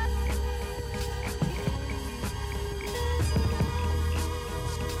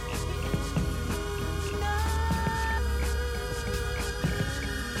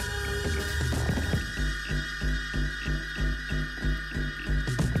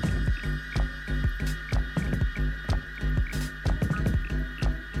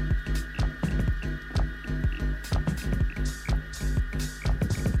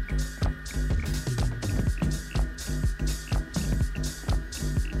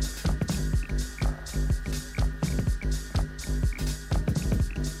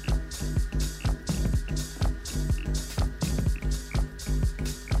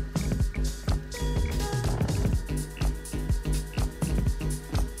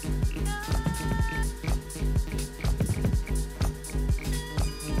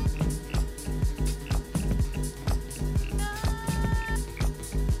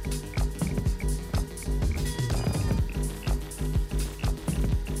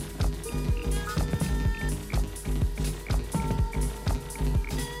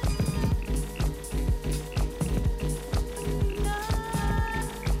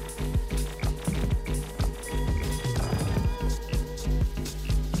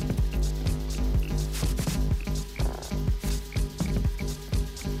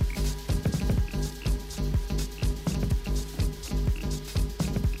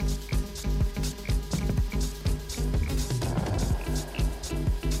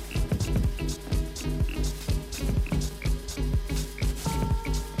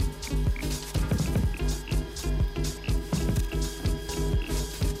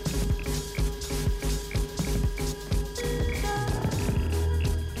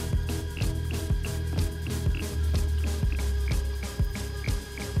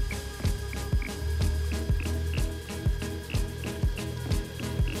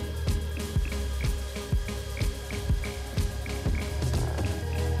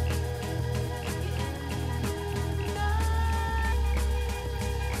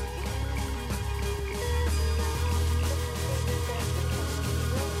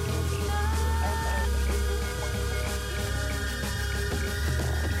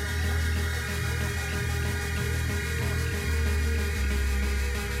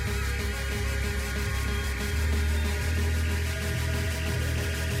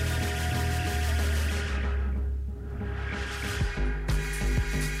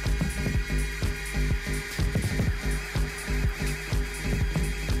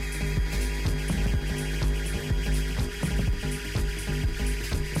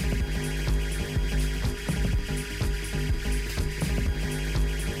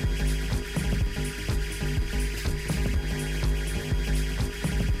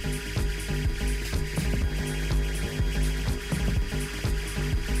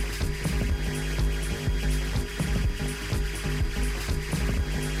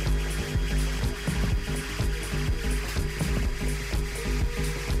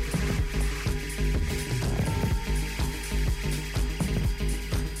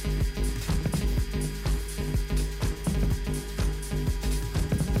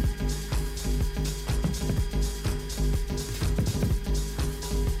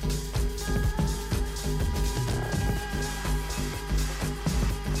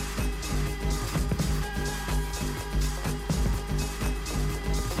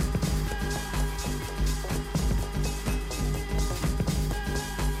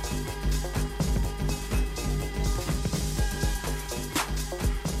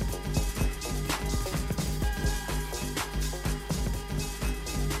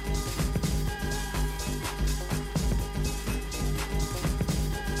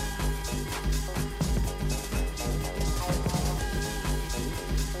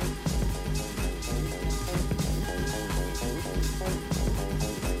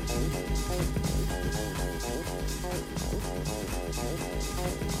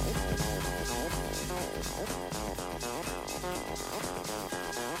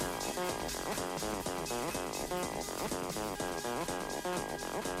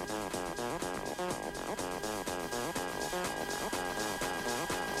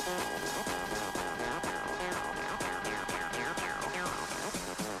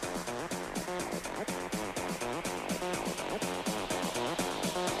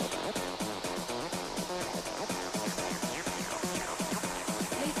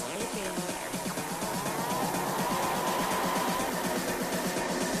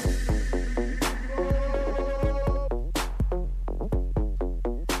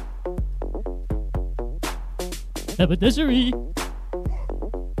 Evidentiary.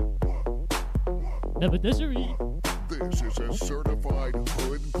 Evidentiary. This is a certified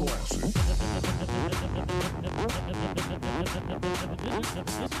hood classic.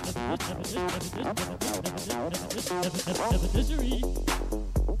 Evidentiary.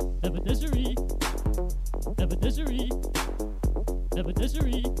 Evidentiary. Evidentiary.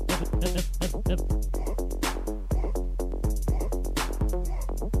 Evidentiary.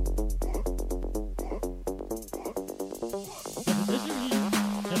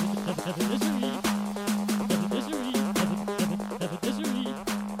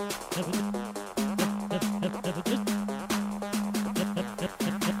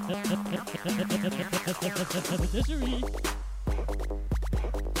 Evidentiary.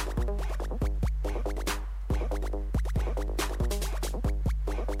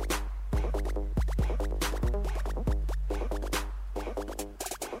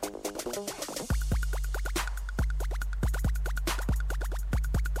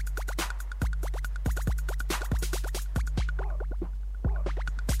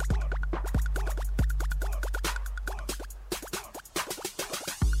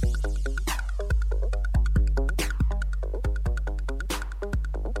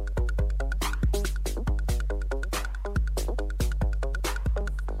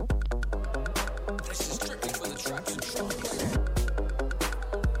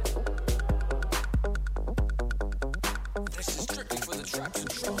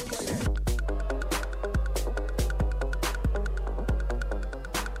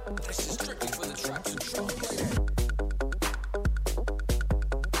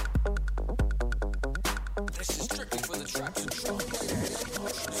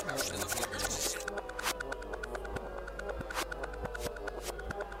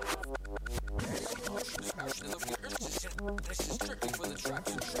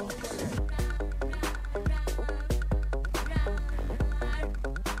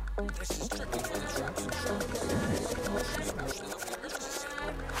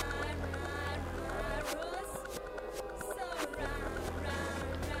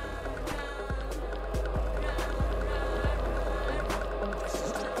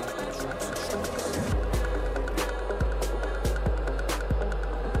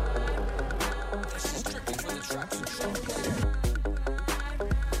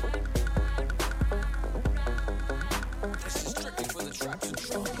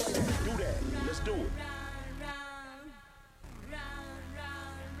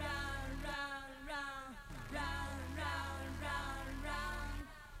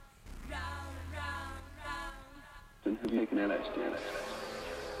 Have you taken LSD?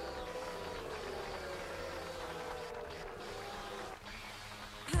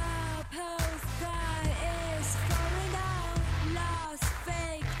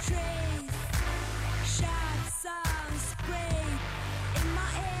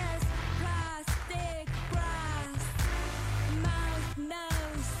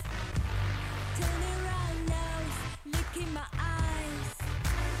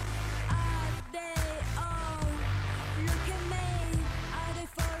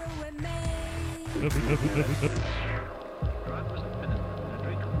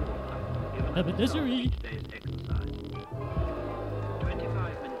 Evidentiary.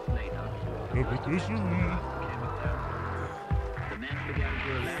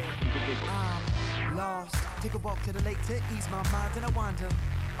 I'm lost. Take a walk to the lake to ease my mind and I wander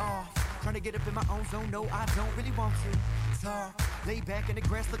off. Trying to get up in my own zone, no, I don't really want to talk. Lay back in the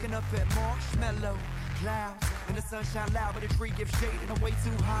grass looking up at marshmallow clouds. And the sunshine loud, but the tree gives shade. And I'm way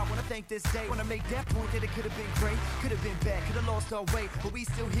too high, wanna thank this day. Wanna make that point that it could have been great. Could have been bad, could have lost our way. But we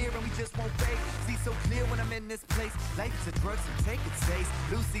still here and we just won't fade. See so clear when I'm in this place. Life is a drug, so take it safe.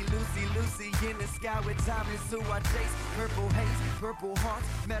 Lucy, Lucy, Lucy in the sky with time is who I chase. Purple haze, purple hearts,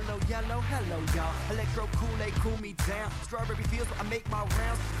 mellow yellow. Hello y'all, electro Kool-Aid cool me down. Strawberry fields where I make my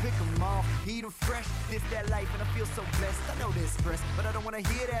rounds. Pick them off, eat them fresh. This that life and I feel so blessed. I know this stress, but I don't wanna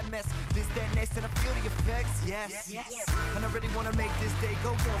hear that mess. This that next and I feel the effects. Yes. And I really wanna make this day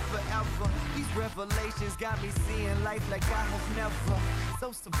go on forever. These revelations got me seeing life like I have never.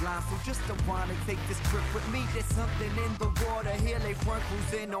 So sublime, so just a wanna take this trip with me. There's something in the water here, like we're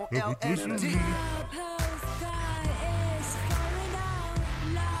cruising on LSD.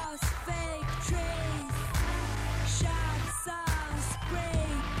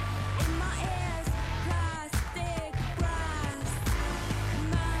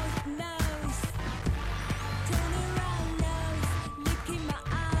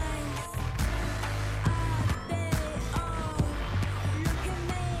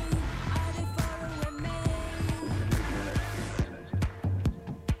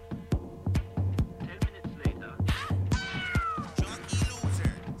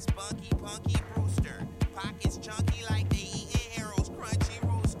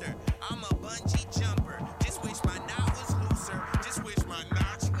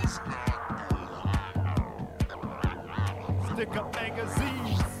 magazines.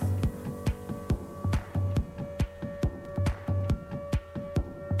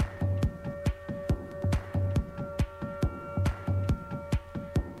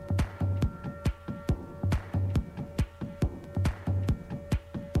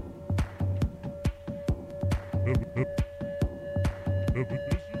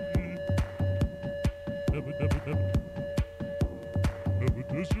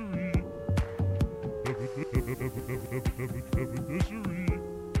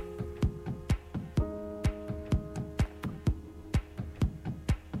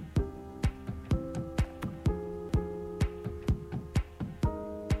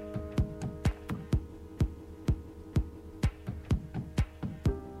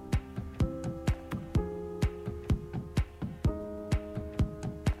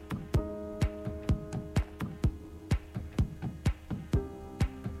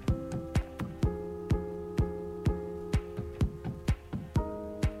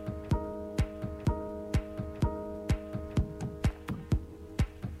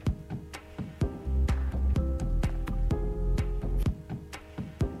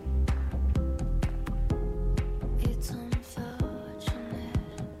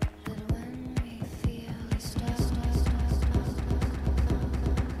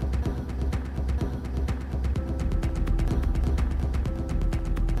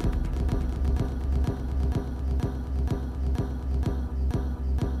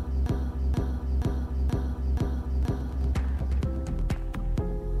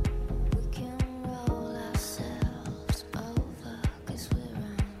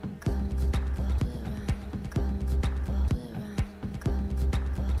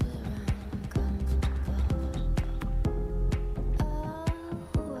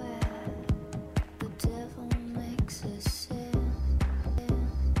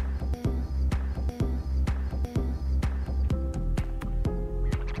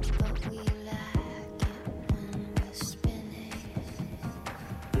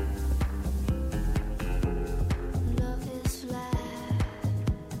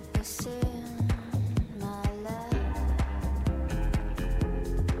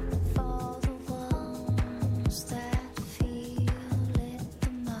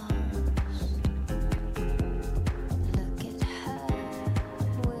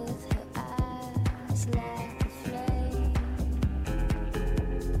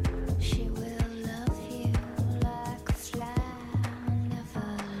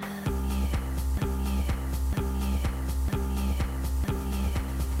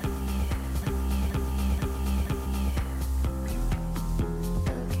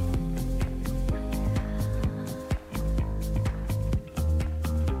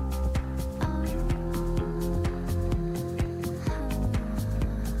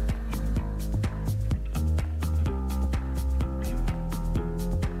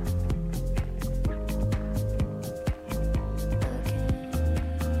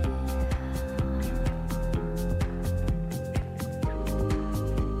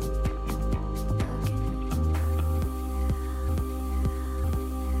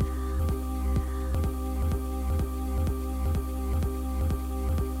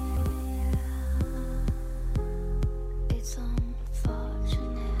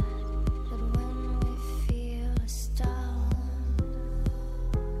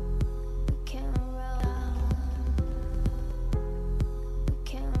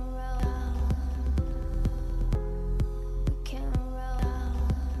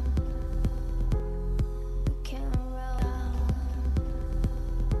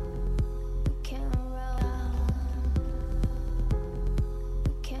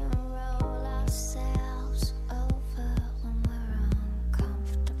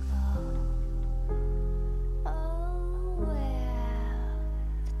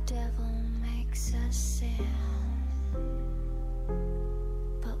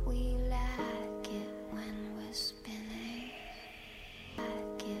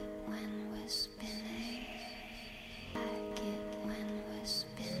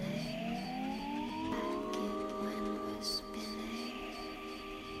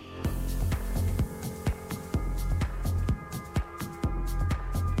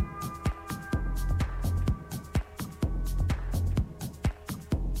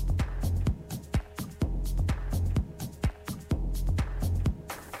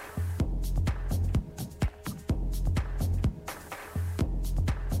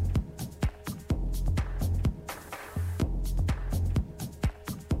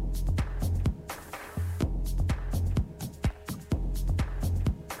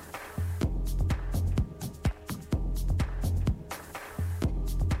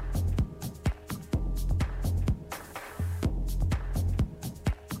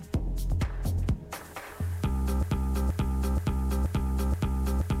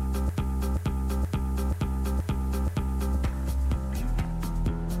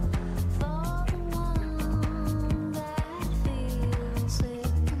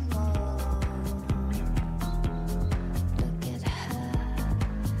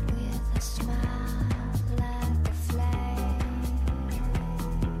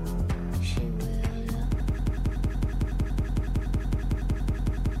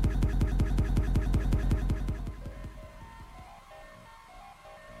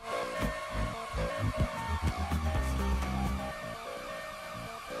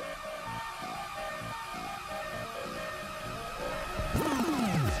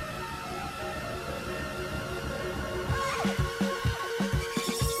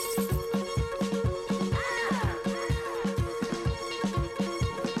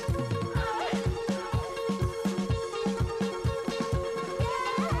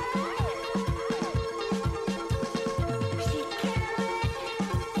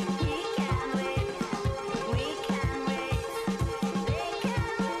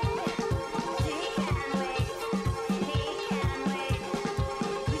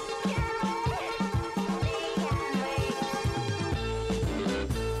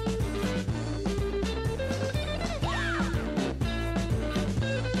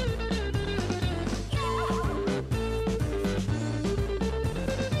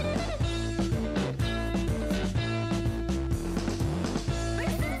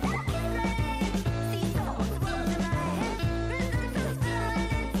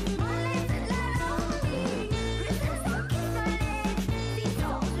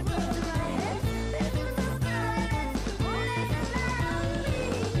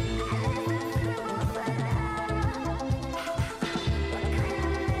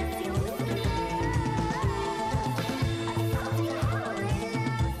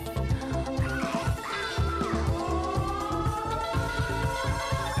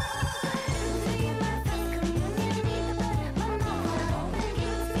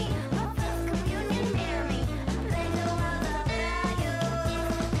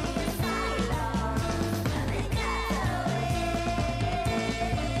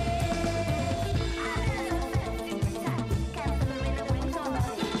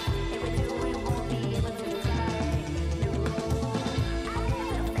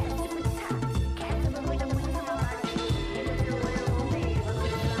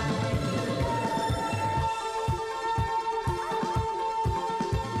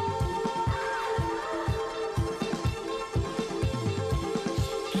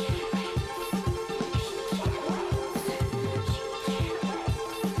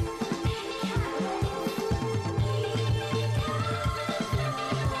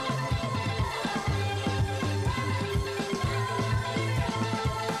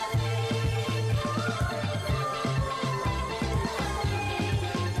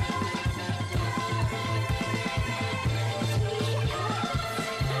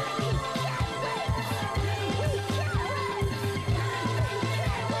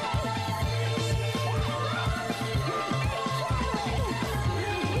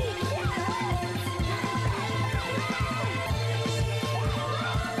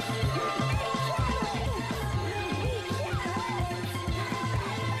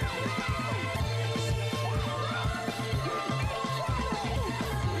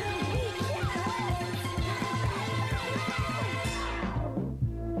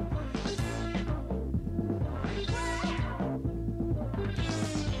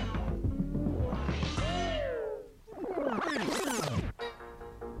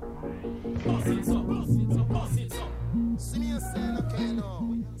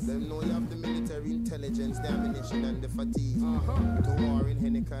 Don't worry in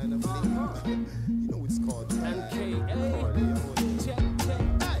any kind of thing. You know it's called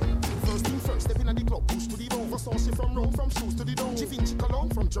First thing first, step in at the club, push to the bone. Versace from Rome, from shoes to the dome. Givenchy cologne,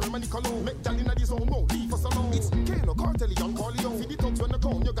 from Germany cologne. Make gal inna the zone, won't leave us alone. It's Kano, Cartellion, Corleone. For the thugs when they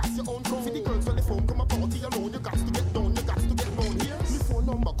come, you got your own phone. For the girls when they phone, come a party alone. You got to get down, you got to get bone. Here's me phone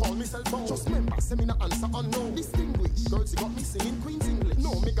number, call me cell phone. Just remember, send me no answer unknown. Distinguished, girls, you got me singing Queen's English.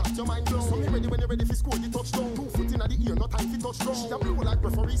 No, me got your mind blown. So me ready when you're ready for score the touchdown. 2 foot inna the ear, no time for touchdown. She a blow like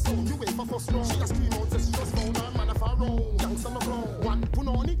referee sound, you wait for first round. She a scream out, says she just found her man of her own. Youngster no ground, one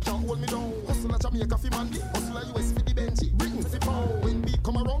punani can't hold me down. Hustle a Jamaica fi Mandy, hustle a US fi the Benji. Britain fi pound, when we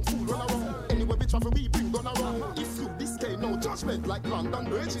come around, fool run around. Anywhere we travel, we bring gun around. If you this came, no judgment like London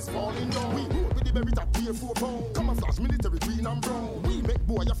Bridge is falling down. We roll with the berry top, here 4 pound. Camouflage, military, green and brown. We make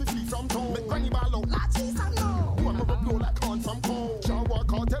boy have to flee from town. Make granny ball out, like cheese and now. Who am I blow like corn from cow? Can't walk,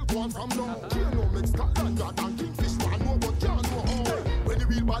 can't tell corn from now. Can't no make Scotland yard and Kingfish one know, but can't know how. When the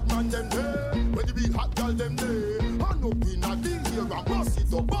real bad man them there, when the real hot girl them there. And up in a deal here and bust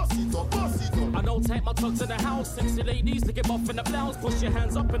it up, bust it up, bust it up. I don't take my tongue to the house. Sexy ladies to get off in the blouse. Push your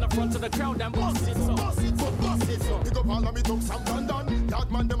hands up in the front of the crowd and bust it up. Bust it up, bust it up. Pick up all of me thugs from London.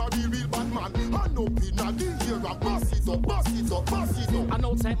 That man them a real bad man. And up in a deal here and bust it up, bust it up, bust it up. I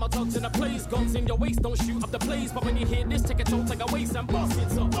don't take my tongue to the place. Guns in your waist, don't shoot up the place. But when you hear this, take it out, take a waist and bust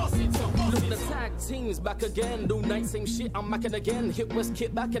it up, bust it up. Look, the tag team's back again. Do night, same shit, I'm macking again. Hit West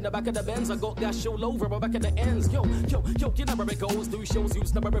Kit back in the back of the Benz. I got gas all over, but back at the ends. Yo, you know where it goes. Do shows,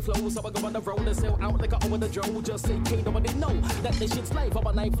 use never it flows. So I go on the road and sell out like I own the Joe. Just say K, nobody know that this shit's life. I'm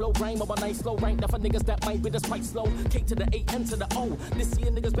a night flow, rhyme, I'm a nice slow rank. Now for niggas that might be this quite slow. K to the A, N to the O. This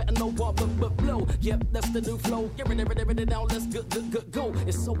year niggas better know what but blow. Yep, that's the new flow. Get ready now, let's go.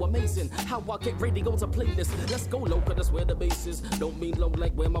 It's so amazing how I get ready to play this. Let's go local, that's where the base is. Don't mean low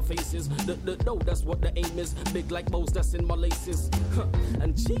like where my face is. No, that's what the aim is. Big like Mo's, that's in my laces.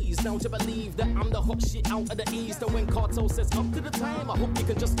 And geez, don't you believe that I'm the hot shit out of the east? So when Cartel says up to the time, I hope you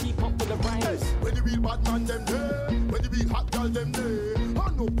can just keep up with the rhymes. Hey, when the real bad man them there, when the real hot girl them there. And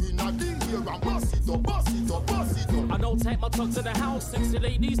up in a deal here and bust it up, bust it up, bust it up. I don't take my tongue to the house. Sexy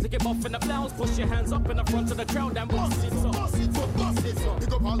ladies to get off in the blouse. Push your hands up in the front of the crowd and bust it up. Bust it up, bust it up.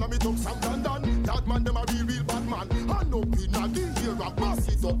 Pick up all of me thugs from London. That man them a real bad man. And up in a deal here and bust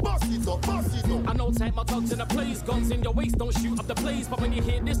it up, bust it up, bust it up. I don't take my tongue to the place. Guns in your waist, don't shoot up the place. But when you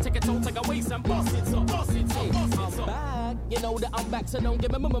hear this, take it out, take a waist and bust it up, bust it up, bust it up. Back. You know that I'm back, so don't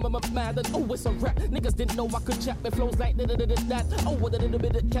get me mad. And oh, it's a rap. Niggas didn't know I could chat. It flows like that. Oh, what a little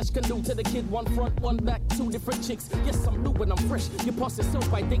bit of cash can do to the kid. One front, one back, 2 different chicks. Yes, I'm new and I'm fresh. You pass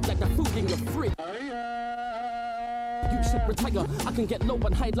yourself, I think, like the food in your fridge. You should retire. I can get low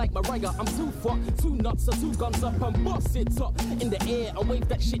and hide like Mariah. I'm too fucked, 2 nuts or 2 guns up and bust it up in the air and wave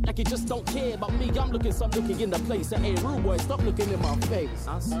that shit like you just don't care about me. I'm looking, so I'm looking in the place. Hey, rude boy, stop looking in my face.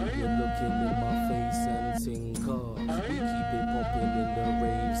 I see you looking in my face and think, we keep it popping in the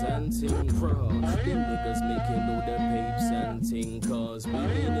raves and think, them niggas making all the papes and think, cause we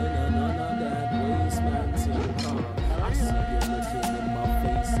ain't in none of that waste, man, think, I see you looking in my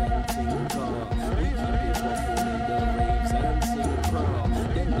face and think, we keep it popping in the raves and think,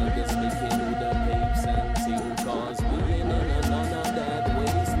 them niggas making all the papes and think, cause we ain't in none of that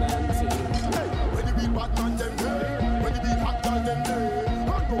waste, man, think. Hey, when the real bad man them there, when the real hot girl them there, and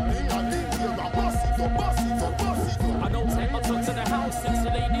up in a deal here and bust it up, bust it up, bust it up. I don't take my tongue to the house. Sexy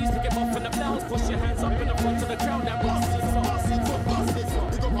ladies to get off in the blouse. Push your hands up in the front of the crowd and bust it up, bust it up, bust it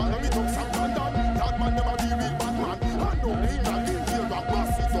up. Pick up all of me thugs from London. That man them a real bad man. And up in a deal here and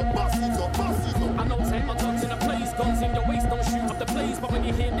bust it up, bust it up, bust it up. I don't take my tongue to the place. Guns in your waist, don't shoot up the place. But when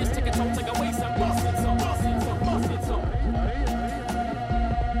you hear this, take it out, take a waist and bust it up, bust it up, bust it up.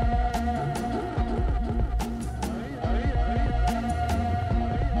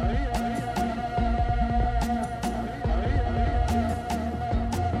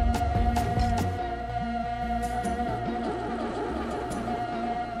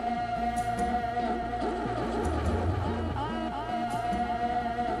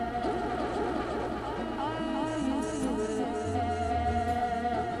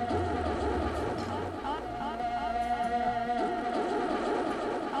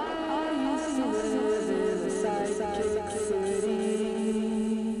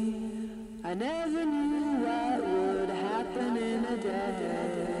 I never knew what would happen in a day.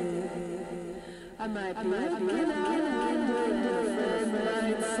 I might be looking out the window and a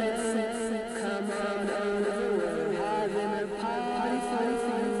friend might say, come on over, we're having a party for you.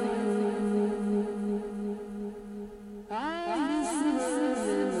 I used to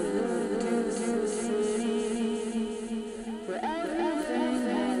live in the little city where everything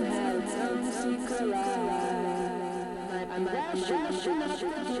had a top secret life. I might be washing up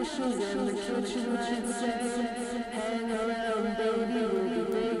the dishes and the kitchen lights say, hang around, baby, we'll be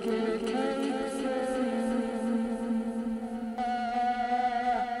baking a cake for you.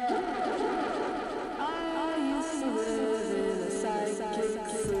 I used to live in a psychic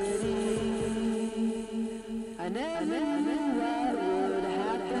city. I never knew what would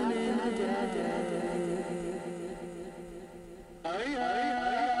happen in a day.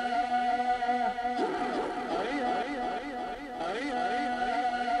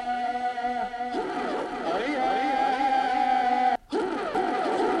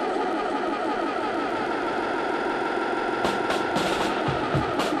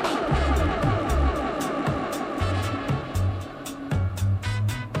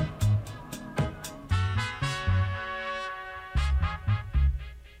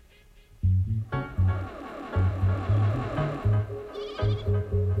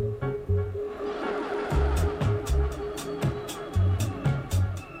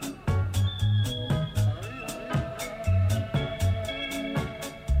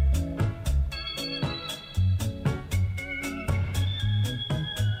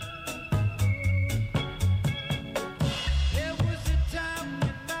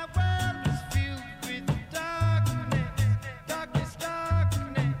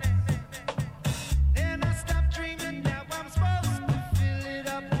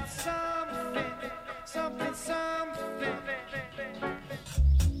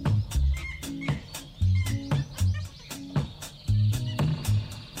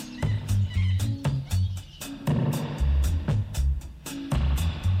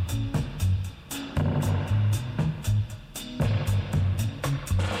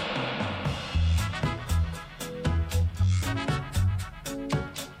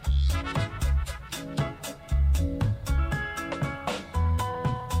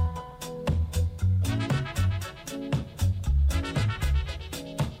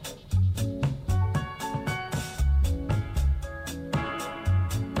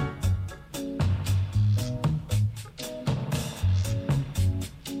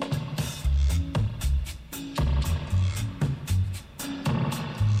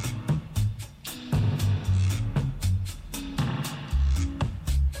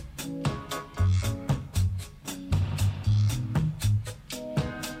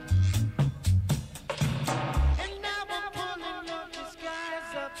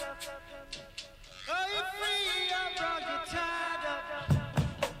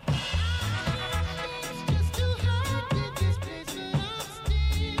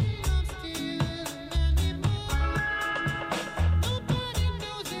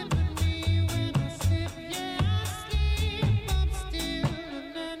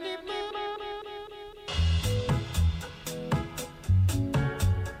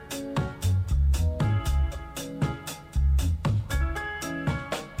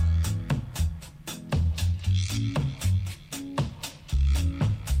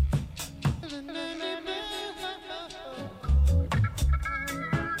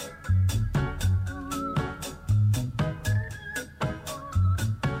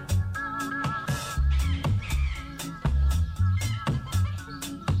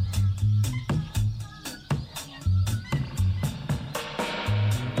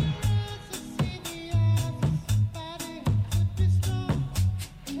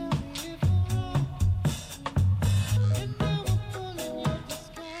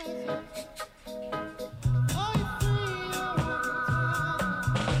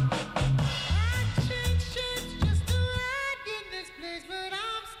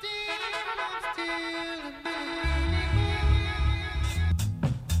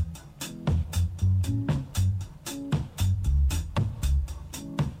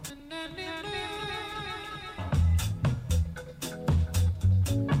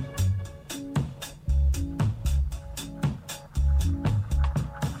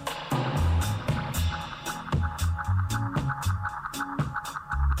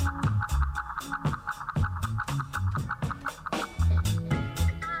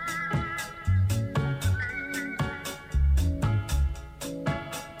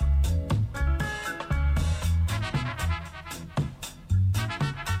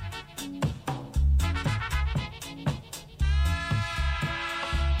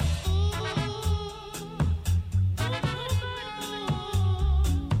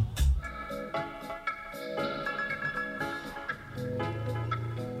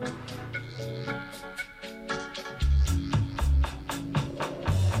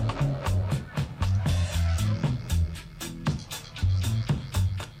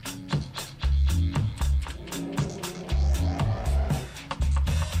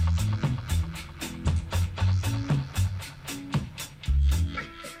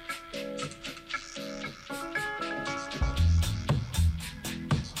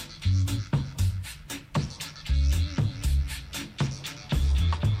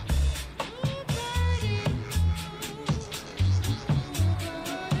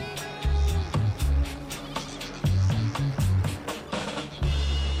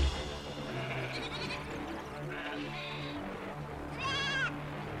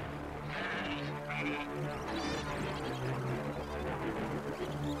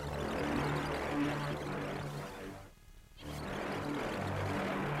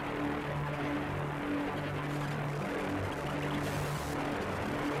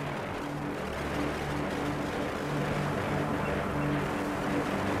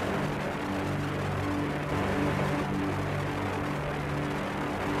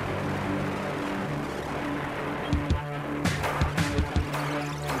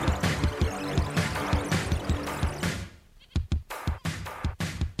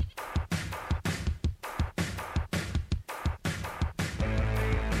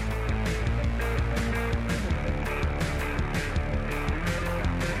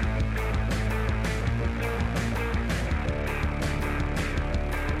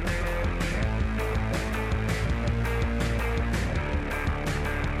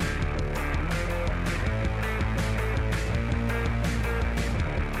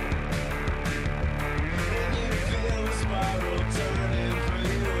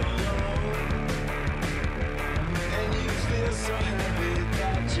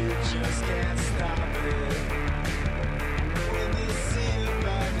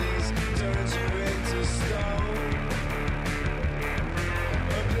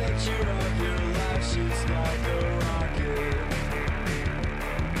 like a rocket.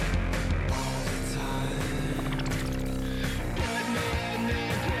 All the time. Put me in the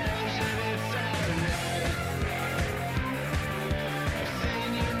clothes and it's alright. I've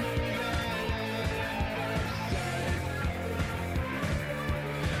seen you move all over the website.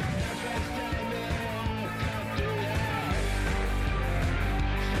 The first time it all come through life.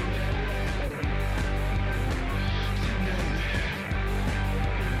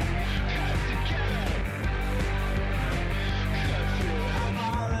 I'm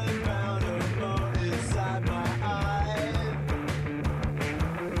all about a bone inside my eye,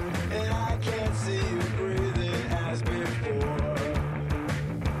 and I can't see you breathing as before.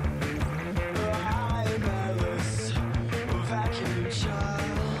 I'm Alice, a vacuum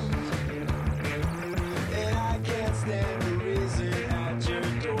child, and I can't stand the reason at your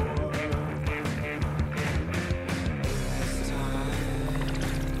door. This time,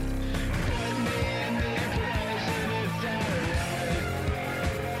 put me in the place and it's alright.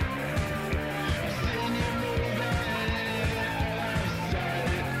 I've seen you move on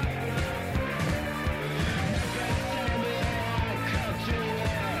outside. The first time it all come to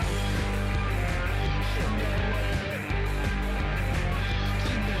life.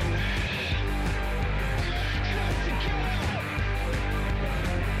 To nowhere, cut to kill.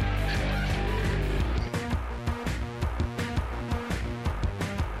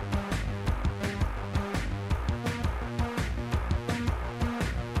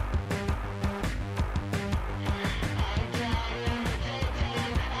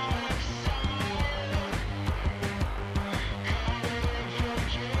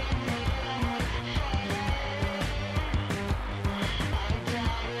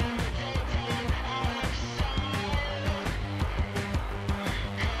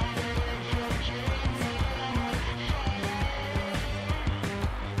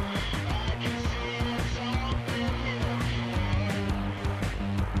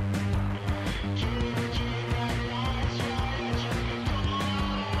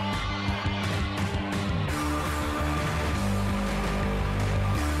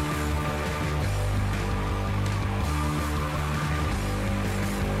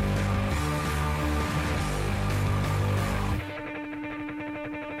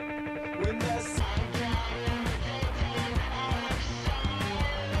 When the sun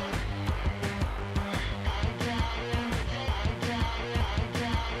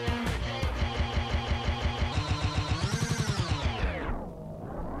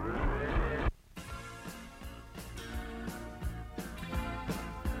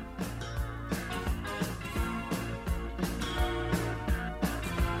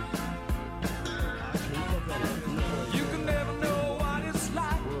You can never know what it's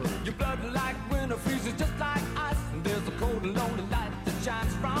like. Your blood like winter freezes just like ice. And there's a cold and lonely light that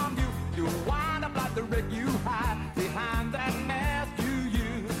shines from you. You wind up like the wreck you hide behind that mask you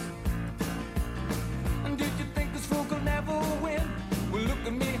use. And did you think this fool could never win? Well, look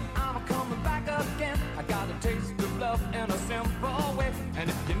at me, I'm coming back again. I got a taste of love in a simple way. And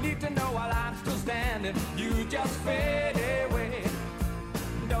if you need to know while I'm still standing, you just fade away.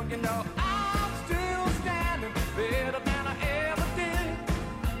 Don't you know I'm still standing better than I ever did?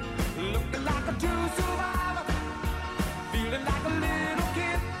 Looking like a true survivor, feeling like a little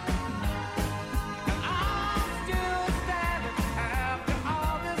kid. And I'm still standing after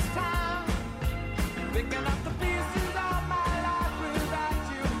all this time, picking up the pieces of my life without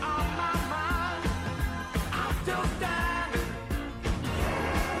you on my mind. I'm still standing.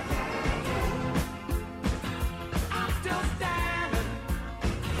 I'm still standing.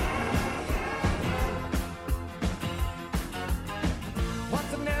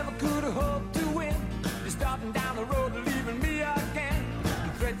 Once I never could have hoped to win. You're starting down the road, leaving me again. The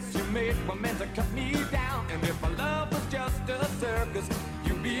threats you made were meant to cut me down. And if my love was just a circus,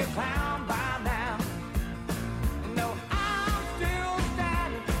 you'd be a clown by now. No, I'm still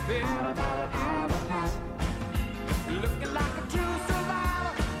standing there. Looking like a true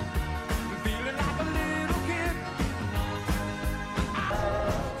survivor, feeling like a little kid.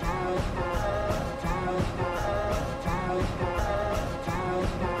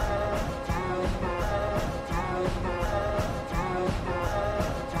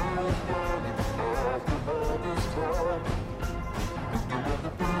 After all this time,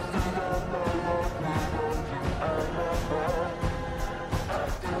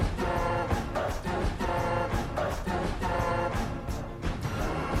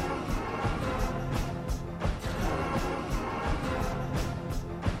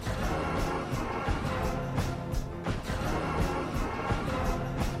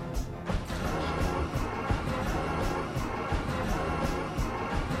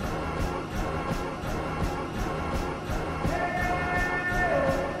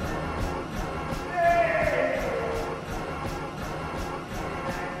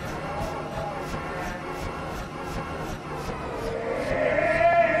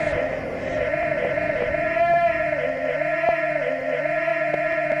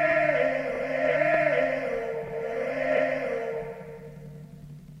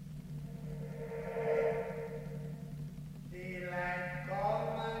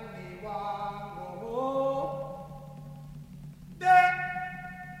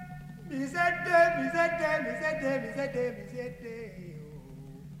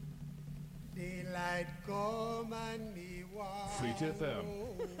 FM.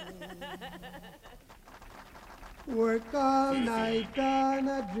 Work all night and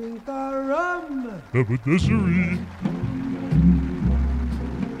a drink a rum. Haberdashery.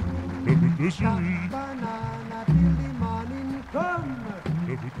 Haberdashery. Banana till the morning come.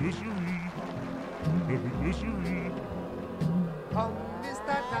 Haberdashery. Haberdashery. Come,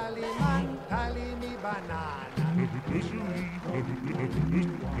 Mr. Tallyman, tally me banana. Haberdashery.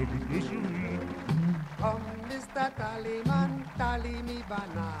 Haberdashery. Come, Mr. Tallyman, tally me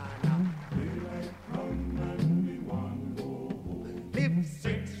banana. Daylight come and we want go home. Live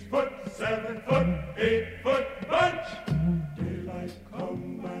 6 foot, 7 foot, 8 foot bunch. Daylight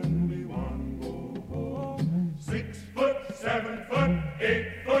come and we want go home. 6 foot, 7 foot, 8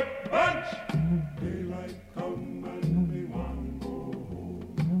 foot bunch. Daylight come and we want go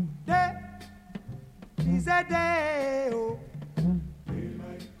home. Day is a day, oh.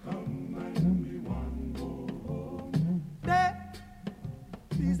 Daylight come and we want go home. Day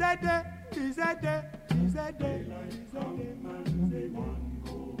is a day, is a day, is a day. Daylight come and we want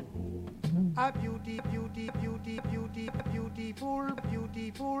go home. A beauty, beauty, beauty, beauty, beautiful,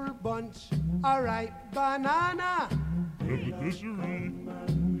 beautiful bunch. All right, banana. Haberdashery.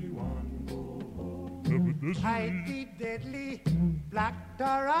 Hide the deadly black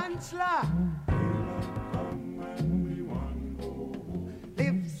tarantula.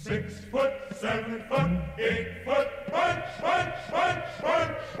 Live 6 foot, 7 foot, 8 foot bunch, bunch, bunch, bunch,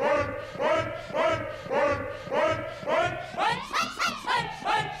 bunch, bunch, bunch, bunch, bunch, bunch,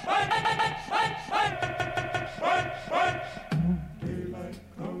 bunch, bunch, bunch. Daylight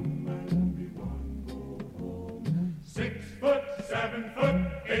come and we want go home. 6 foot, 7 foot,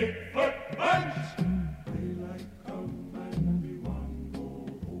 8 foot bunch. Daylight come and we want go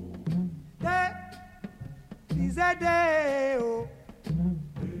home. day is a day, oh.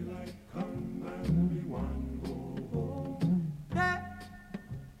 Daylight come and we want go home. Day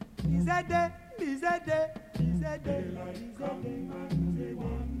is a day, is a day, is a day. Daylight come and we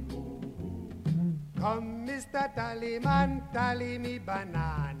want go home. Come, Mr. Tallyman, tally me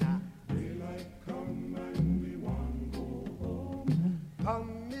banana. Daylight come and we want go home.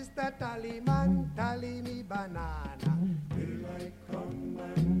 Come, Mr. Tallyman, tally me banana. Daylight come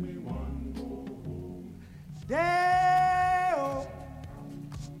and we want go home. Day, oh,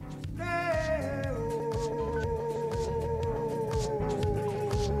 day, oh.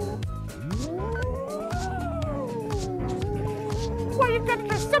 Why you got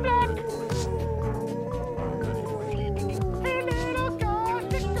to so black? Hey little girl,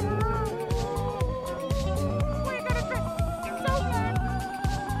 sister. Why you gotta dress so black?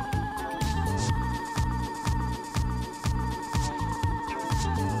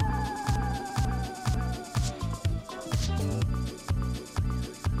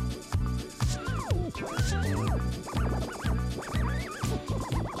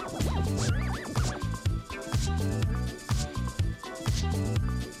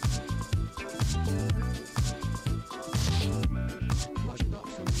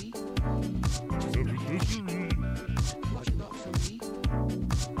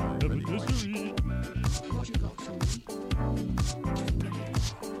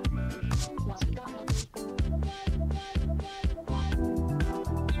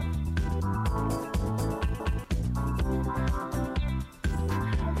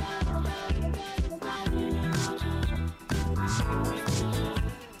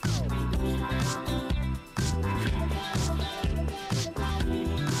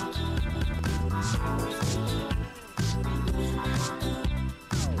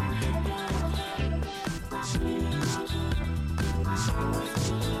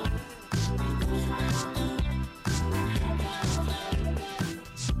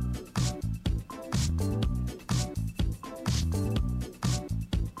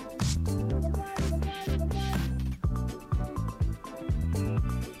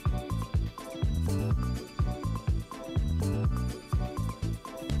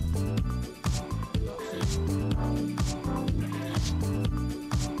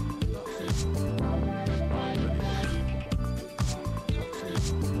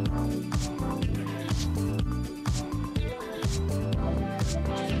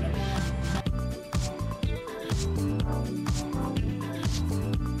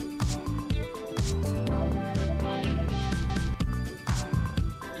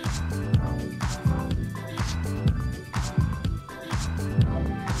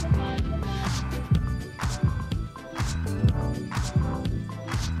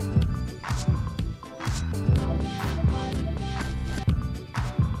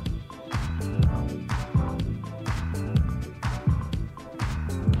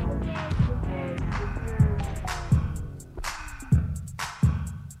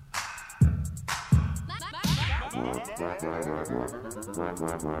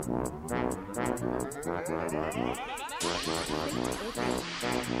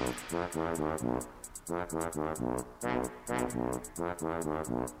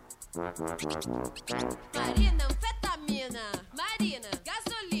 Marina, anfetamina. Marina,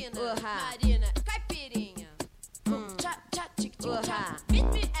 gasolina. Marina, caipirinha. Meet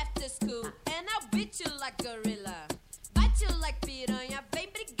me after school and I'll beat you like gorilla. Bite you like piranha. Vem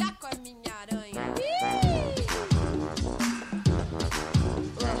brigar com a minha aranha.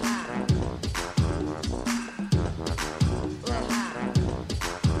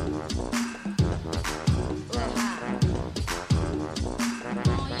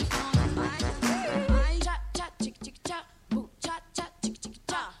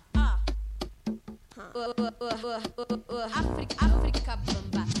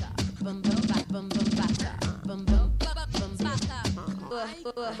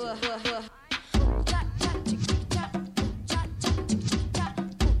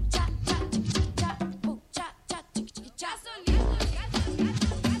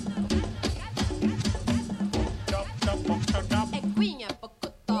 África bambata, bambata, bambata. Equinha,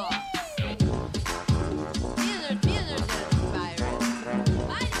 pocotó.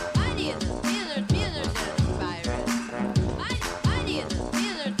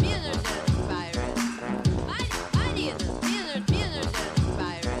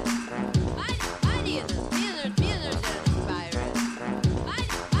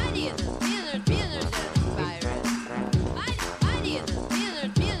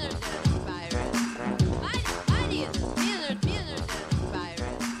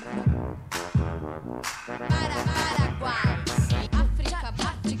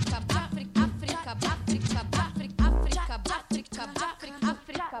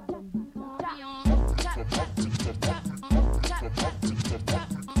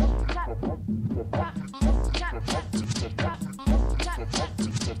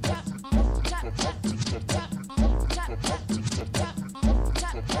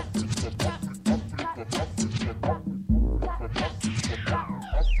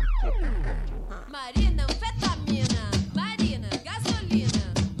 Marina, anfetamina. Marina, gasolina.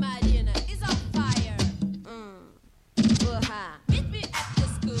 Marina is on fire. Meet me at the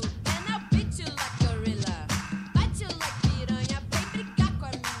school and I'll beat you like gorilla. Bite you like piranha. Vem brigar com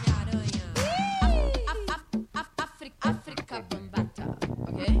a minha aranha.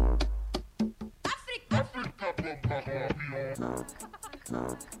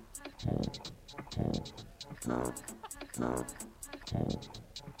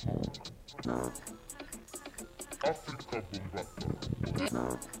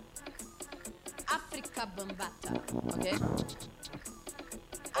 África bambata, ok?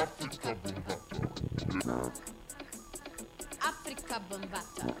 África África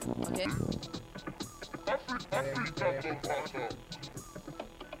bambata, ok? África bambata, ok?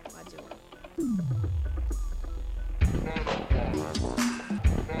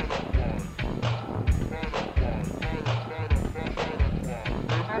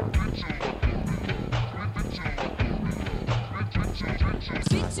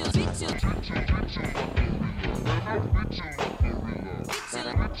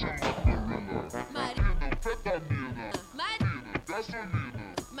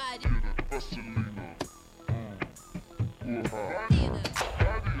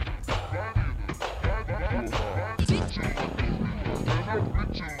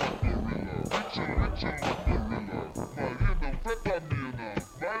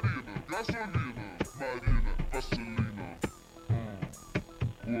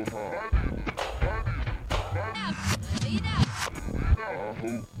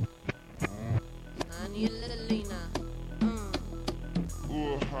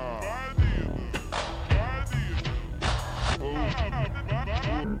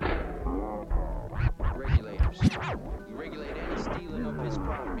 Regulators. You regulate any stealing of his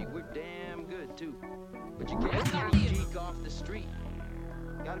property. We're damn good too. But you can't steal your geek off the street.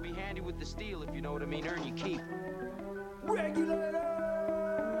 Gotta be handy with the steel, if you know what I mean. Earn your keep. Regulators!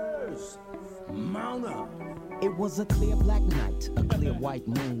 Mount up! It was a clear black night, a clear white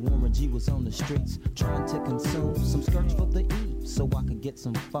moon. Warren G was on the streets trying to consume some skirts for the E, so I could get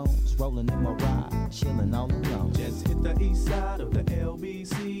some phones. Rolling in my ride, chilling all alone. Just hit the east side of the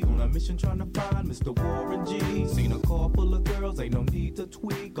LBC on a mission trying to find Mr. Warren G. Seen a car full of girls, ain't no need to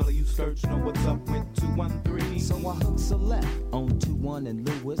tweak. All of you search know what's up with 213. So I hooked a left on 21 and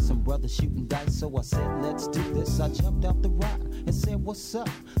Lewis. Some brothers shooting dice, so I said, let's do this. I jumped out the ride and said, what's up?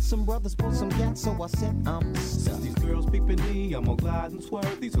 Some brothers pulled some gas, so I said, I'm stuck. Since these girls peeping me, I'm gonna glide and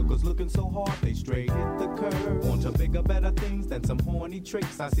swerve. These hookers looking so hard, they straight hit the curve. Want to bigger, better things than some horny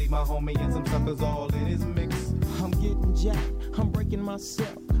tricks. I see my homie and some suckers all in his mix. getting jacked. I'm breaking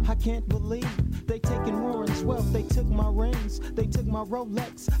myself. I can't believe they taking Warren's wealth. They took my rings, they took my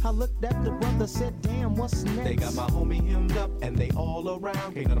Rolex. I looked at the brother, said, damn, what's next? They got my homie hemmed up and they all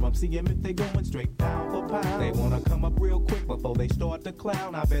around. Can't none of them see him if they going straight pound for pound. They wanna come up real quick before they start to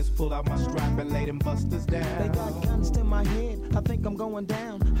clown. I best pull out my strap and lay them busters down. They got guns to my head, I think I'm going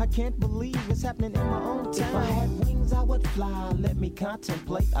down. I can't believe it's happening in my own town. If I had wings, I would fly. Let me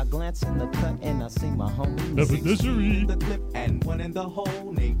contemplate. I glance in the cut and I see my homie. 16 in the clip and one in the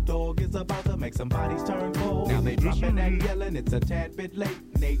hole. Nate Dogg is about to make some bodies turn cold. Now they dropping and yelling, it's a tad bit late.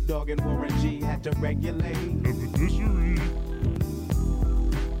 Nate Dogg and Warren G had to regulate. Evidentiary.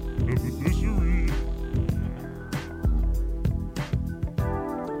 Evidentiary.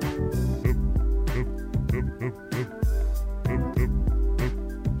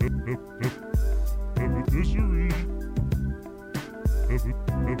 Evidentiary.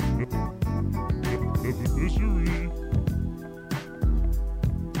 Evidentiary.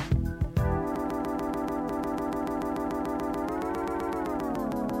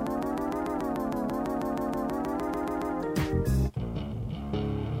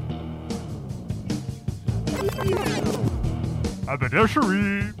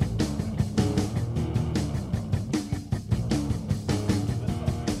 Evidentiary.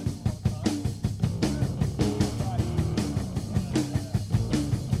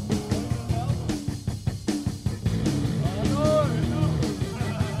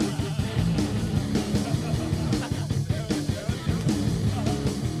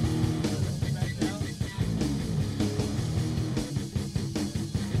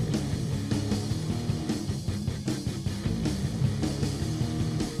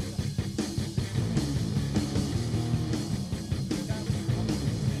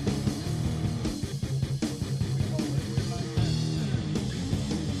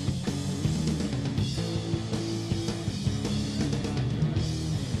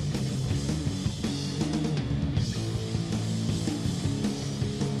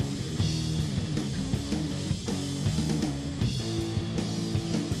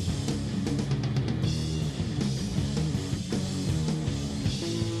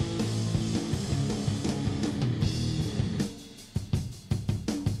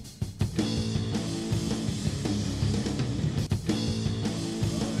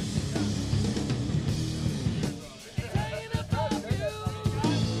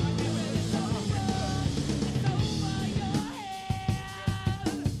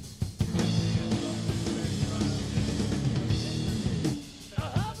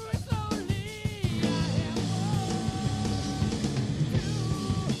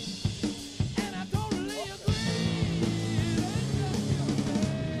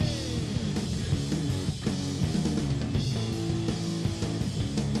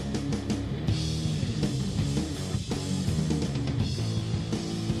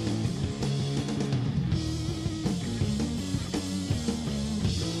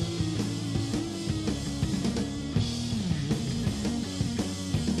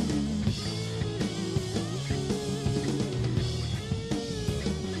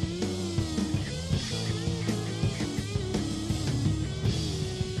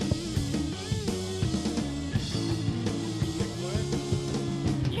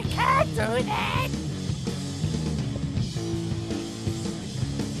 Do that!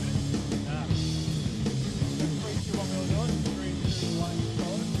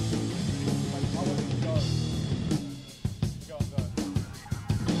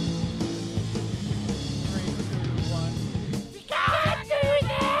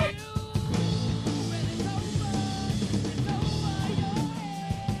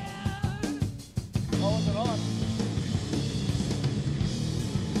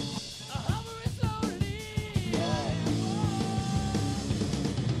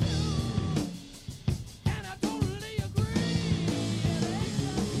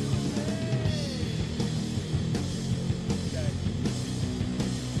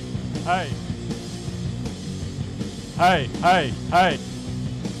 Hey. Hey, hey, hey.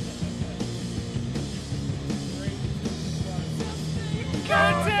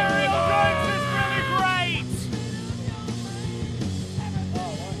 Material Goods is really great!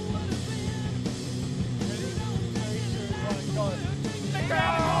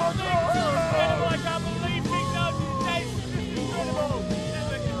 I can't believe Big Nose is incredible!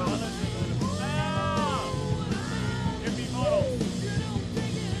 Give me models.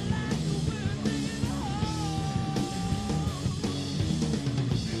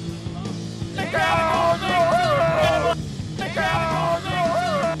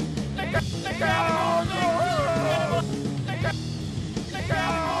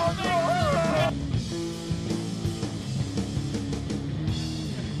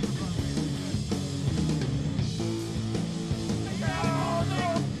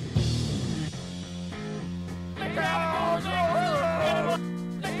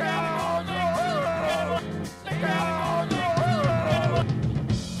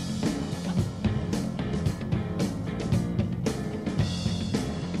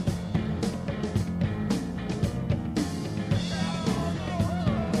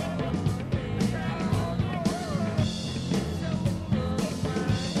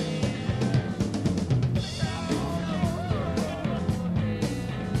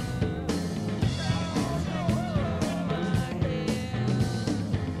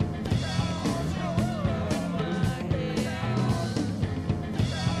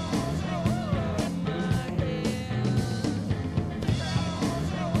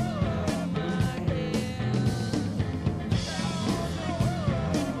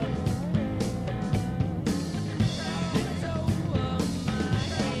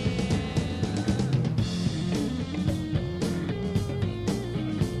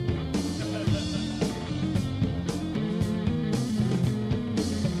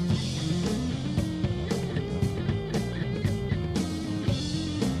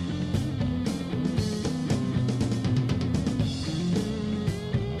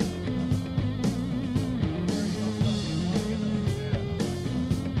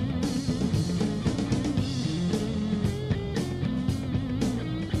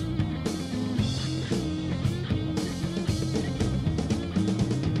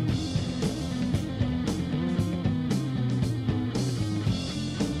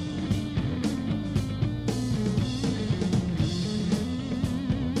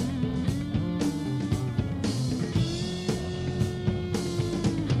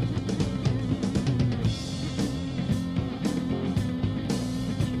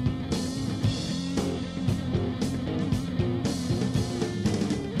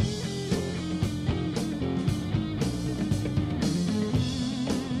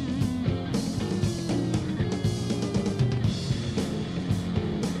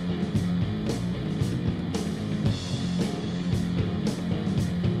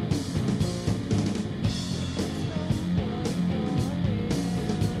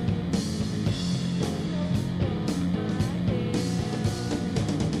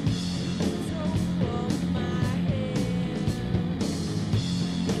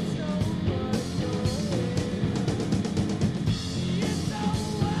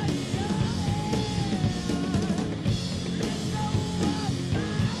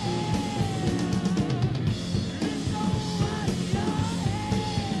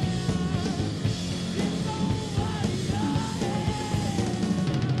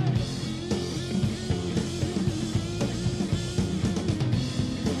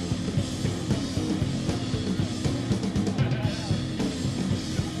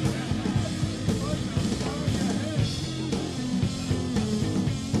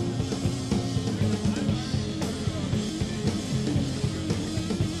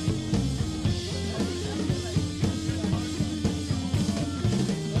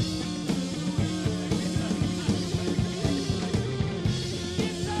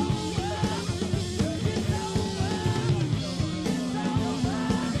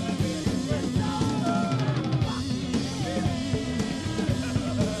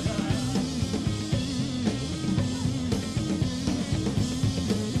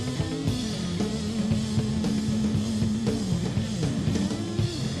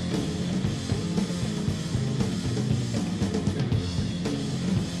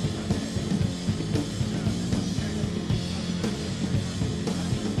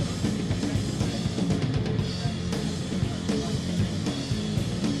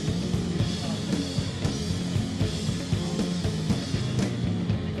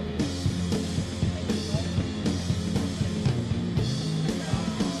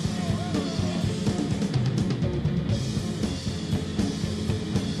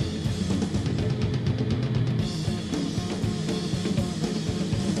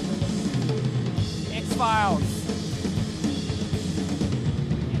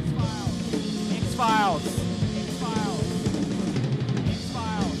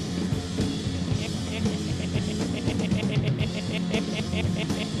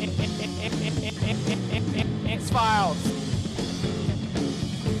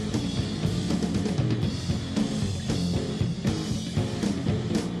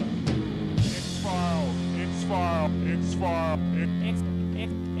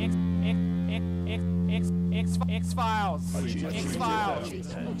 X-Files. X-Files. X-Files.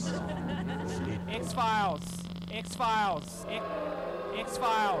 X-Files. X-Files.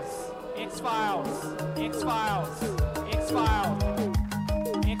 X-Files. X-Files. X-Files. X-Files. X-Files.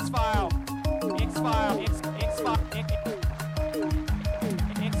 X-Files. X-Files.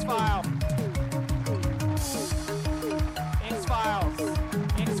 X-Files. X-Files. X-Files.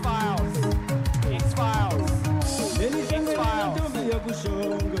 X-Files. X-Files.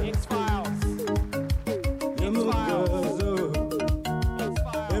 Yamugazo,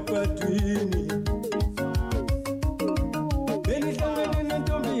 Epatwini, Benitangani na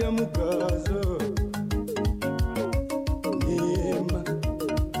ntombi ya mugazo, Nima,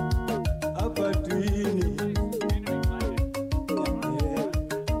 Apatwini.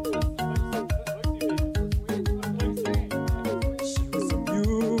 She was so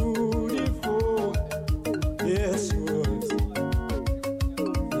beautiful, yes she was.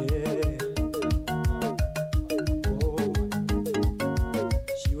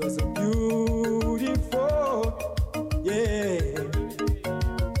 She was so beautiful, yeah,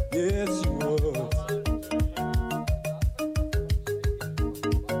 yes she was.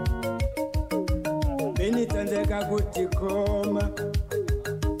 Benitandeka kuti koma,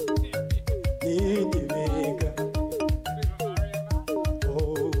 nidivika.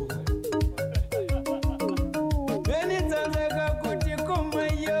 Oh, benitandeka kuti koma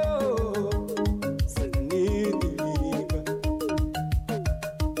yo, nidivika.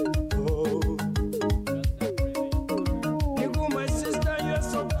 You my sister, you're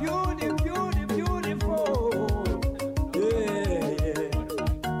so beautiful. Yeah, yeah.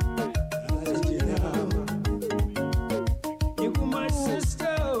 You my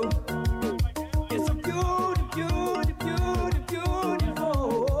sister, you're so beautiful.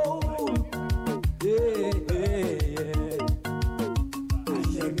 Yeah, yeah.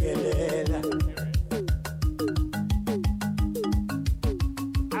 Ashekelela.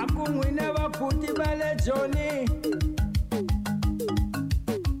 Akumwina baputi bale Johnny.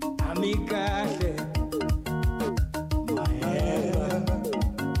 Amikahle.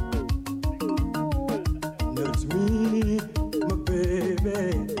 Not me, my baby.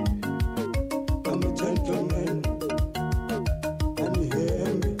 I'm a gentleman. And you hear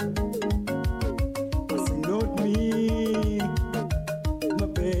me? I say not me, my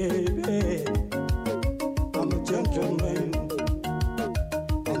baby. I'm a gentleman.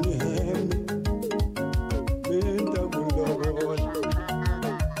 And you hear me? Benda bulogolo.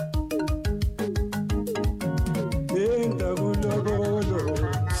 Benda bulogolo.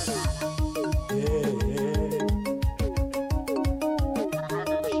 Yeah, yeah.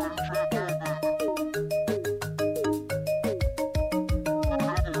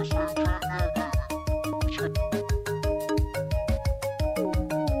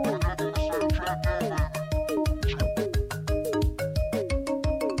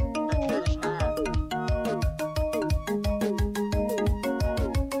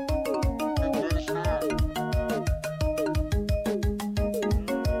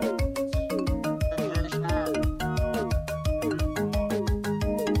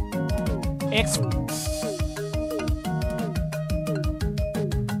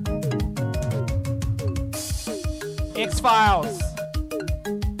 X-Files.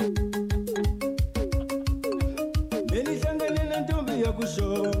 Benitangani na ntombi ya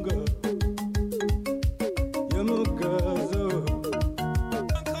kushonga, Yamugazo,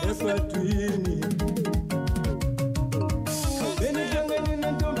 Epatwini. Benitangani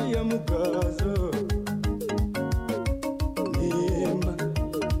na ntombi ya mugazo, Nima,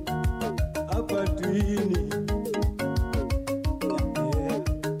 Apatwini.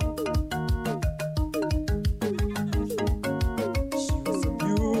 She was so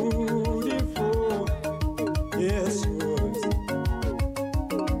beautiful, yes she was.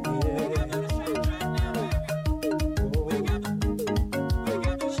 Yeah. Oh,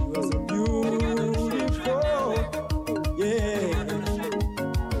 she was so beautiful.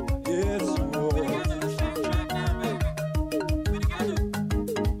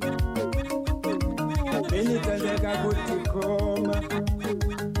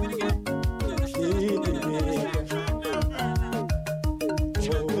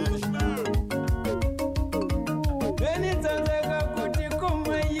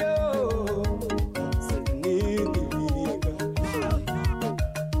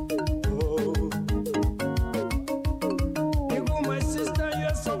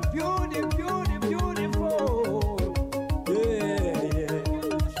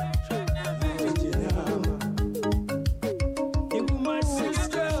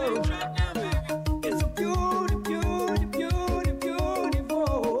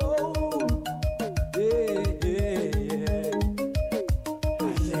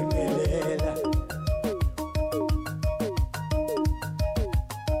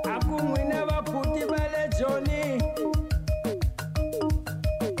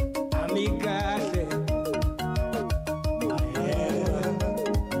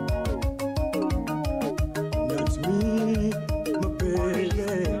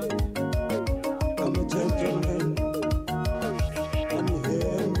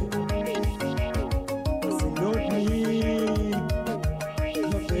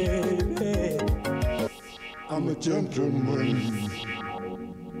 gentlemen.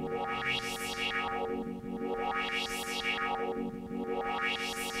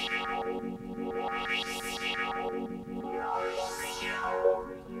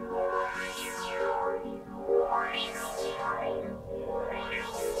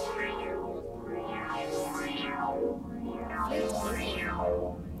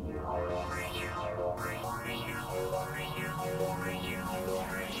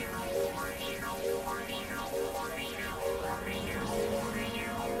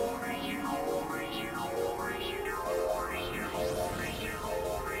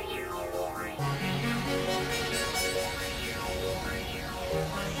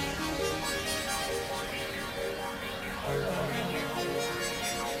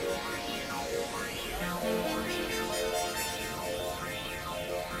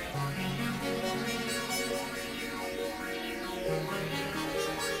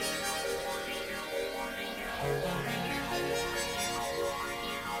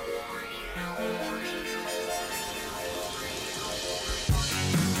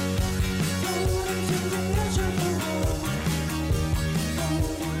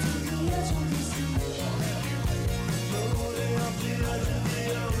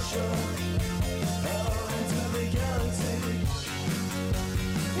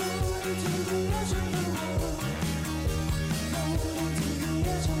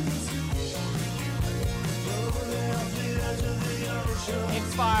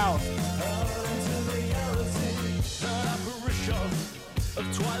 X-Files. An apparition of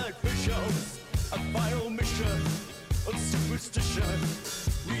twilight visions, a final mission of superstition.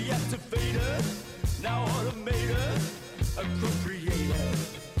 Reactivated, now automated, appropriated,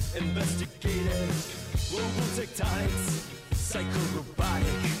 investigated. Global tectonics,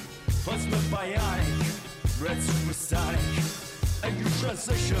 psycho-robotic, plasma bionic, red supersonic. A new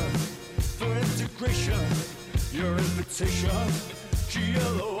transition for integration. Your invitation,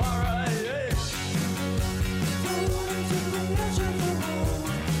 GLORIA.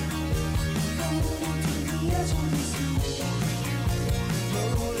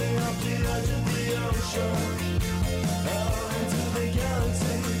 Floating off the edge of the ocean, out into the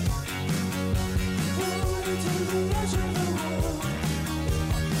galaxy. Floating to the edge of the world,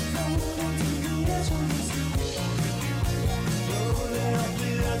 floating to the edge of the sea. Floating off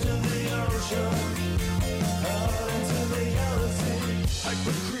the edge of the ocean, out into the galaxy.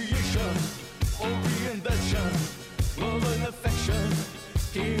 Hypercreation or reinvention, love and affection,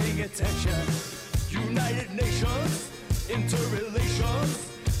 gaining attention. United Nations, interrelations,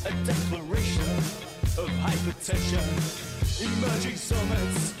 a declaration of hypertension. Emerging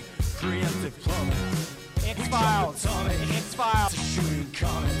summits, preemptive plummet. X-Files. X-Files. Shooting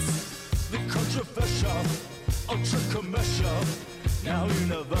comets. The controversial, ultra commercial, now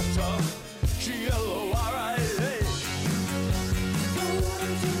universal. GLORIA.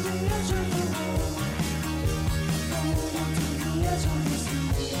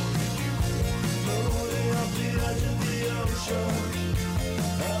 Floating off the edge of the ocean,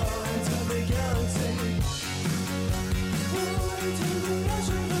 out into the galaxy. Floating to the edge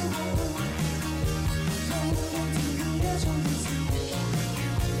of the world, floating to the edge of the sea.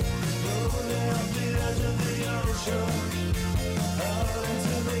 Floating off the edge of the ocean, out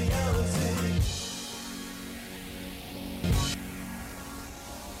into the galaxy.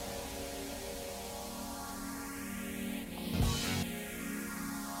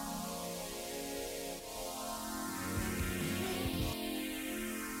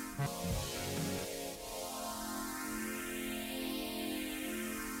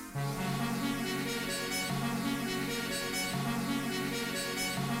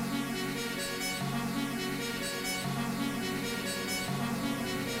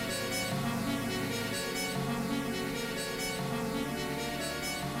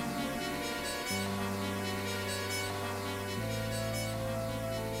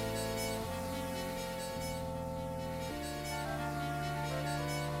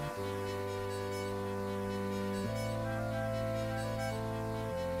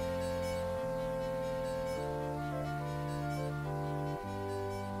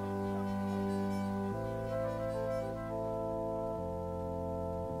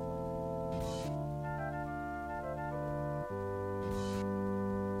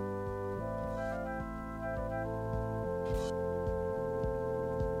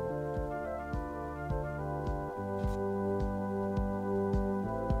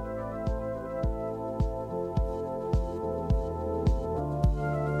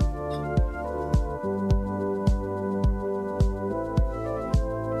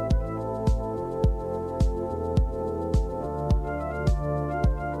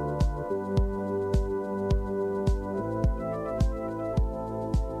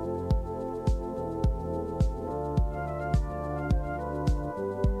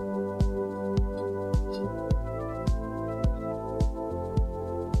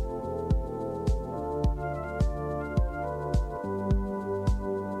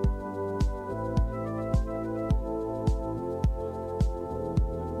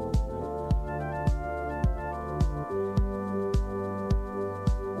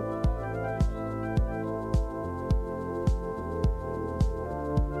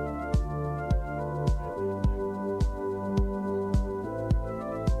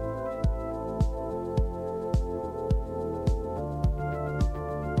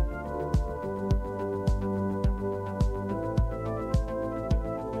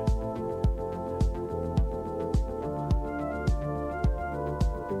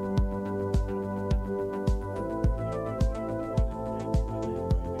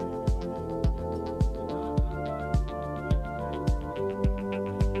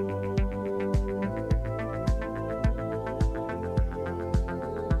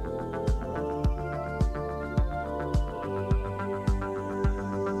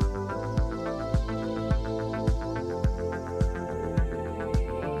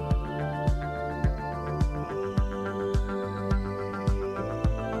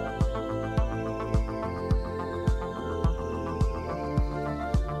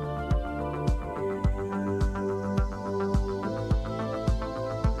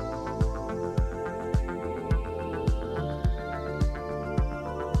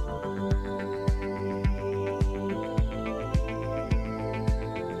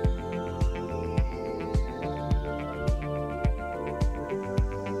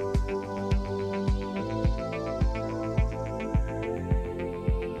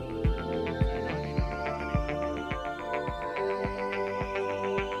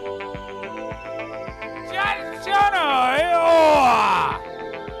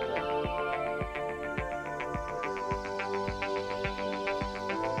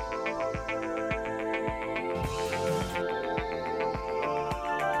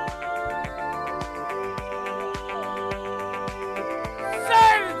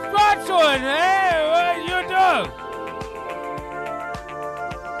 doing, eh? What you doing?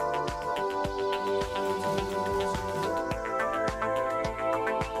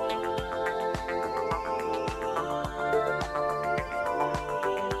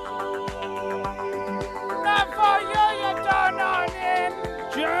 Not for you, you turn on in.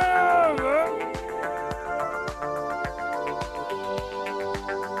 Java.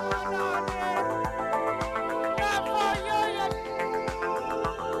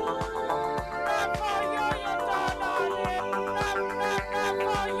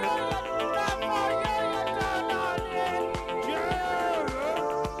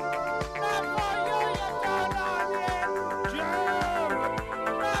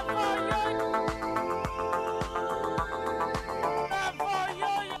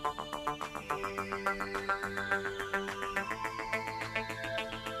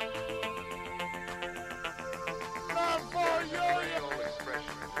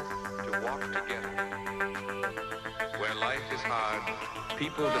 Where life is hard,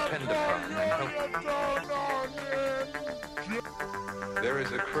 people depend upon and help. There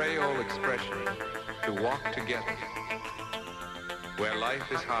is a Creole expression, to walk together. Where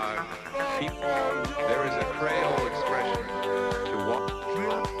life is hard, people. There is a Creole expression, to walk.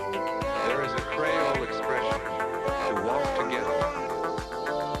 There is a Creole expression, to walk together.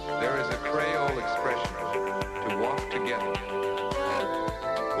 There is a Creole expression, to walk together.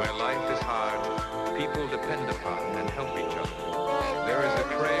 Where life is hard, people depend upon and help each other. There is a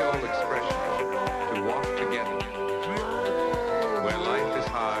Creole expression, to walk together. Where life is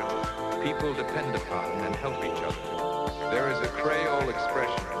hard, people depend upon and help each other. There is a Creole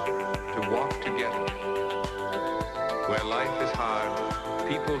expression, to walk together. Where life is hard,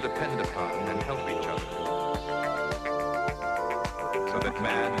 people depend upon and help each other. So that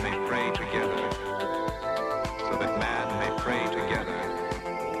man may pray together. So that man may pray together.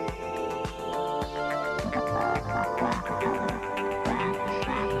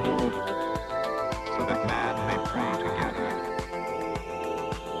 So that man may pray together.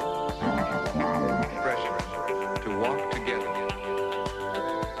 Expression, to walk together.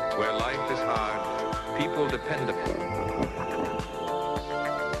 Where life is hard, people depend upon.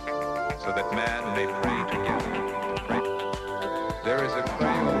 So that man may pray together. Pray. There is a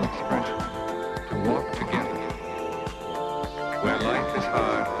Creole expression, to walk together. Where life is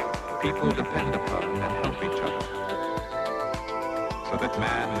hard, people depend upon and help each other. So that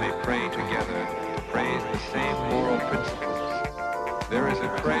man may pray together to praise the same moral principles. There is a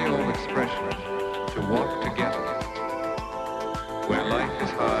Creole expression, to walk together. Where life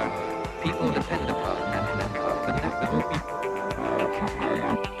is hard, people depend upon and help each other.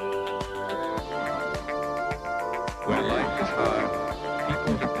 Where life is hard,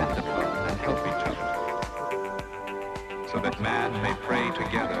 people depend upon and help each other. So that man may pray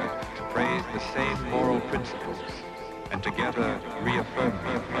together to praise the same moral principles, and together reaffirm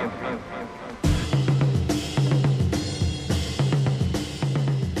them.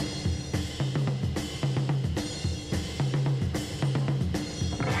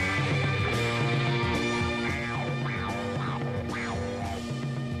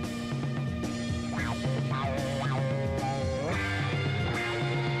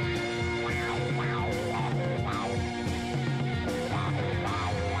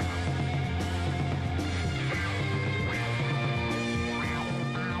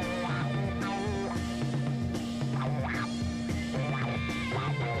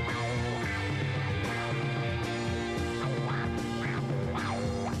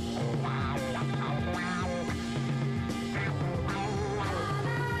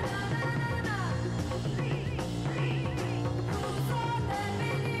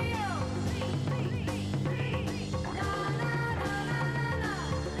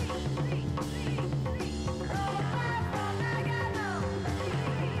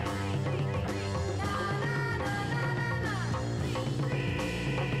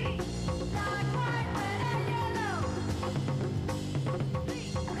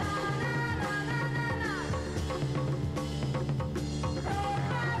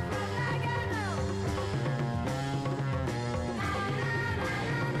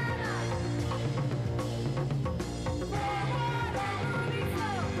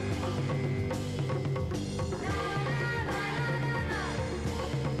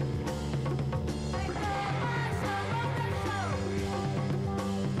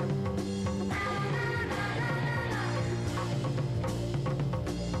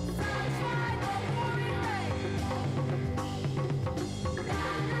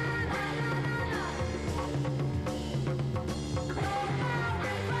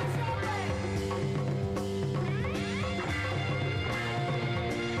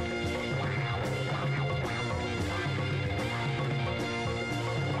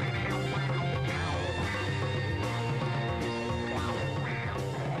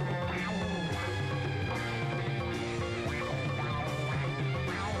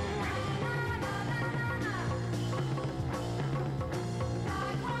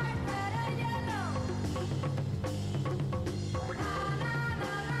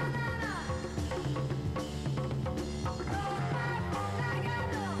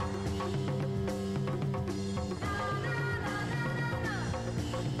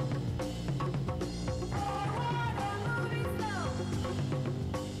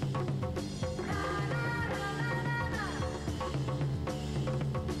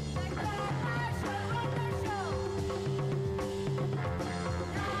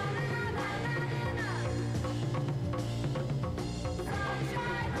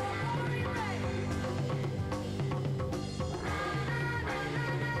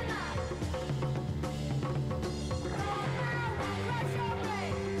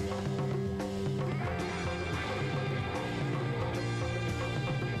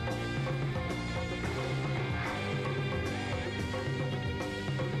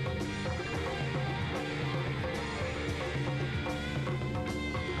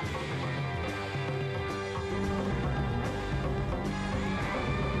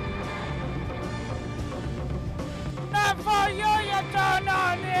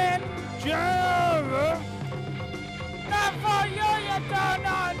 Java. Not for you, you turn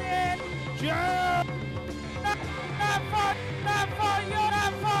on in. Java. Not for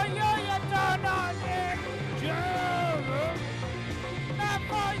you, you turn on in. Java. Not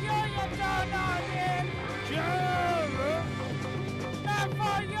for you, you turn on in. Java. Not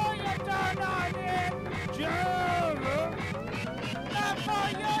for you, you turn on in. Java. Not for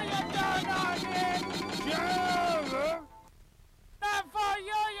you, you turn on in. Java. Not for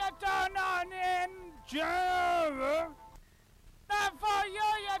you, you turn on in. Java. Not for you,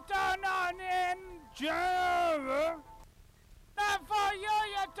 you turn on in. Java. Not for you,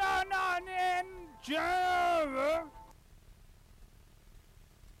 you turn on in. Java.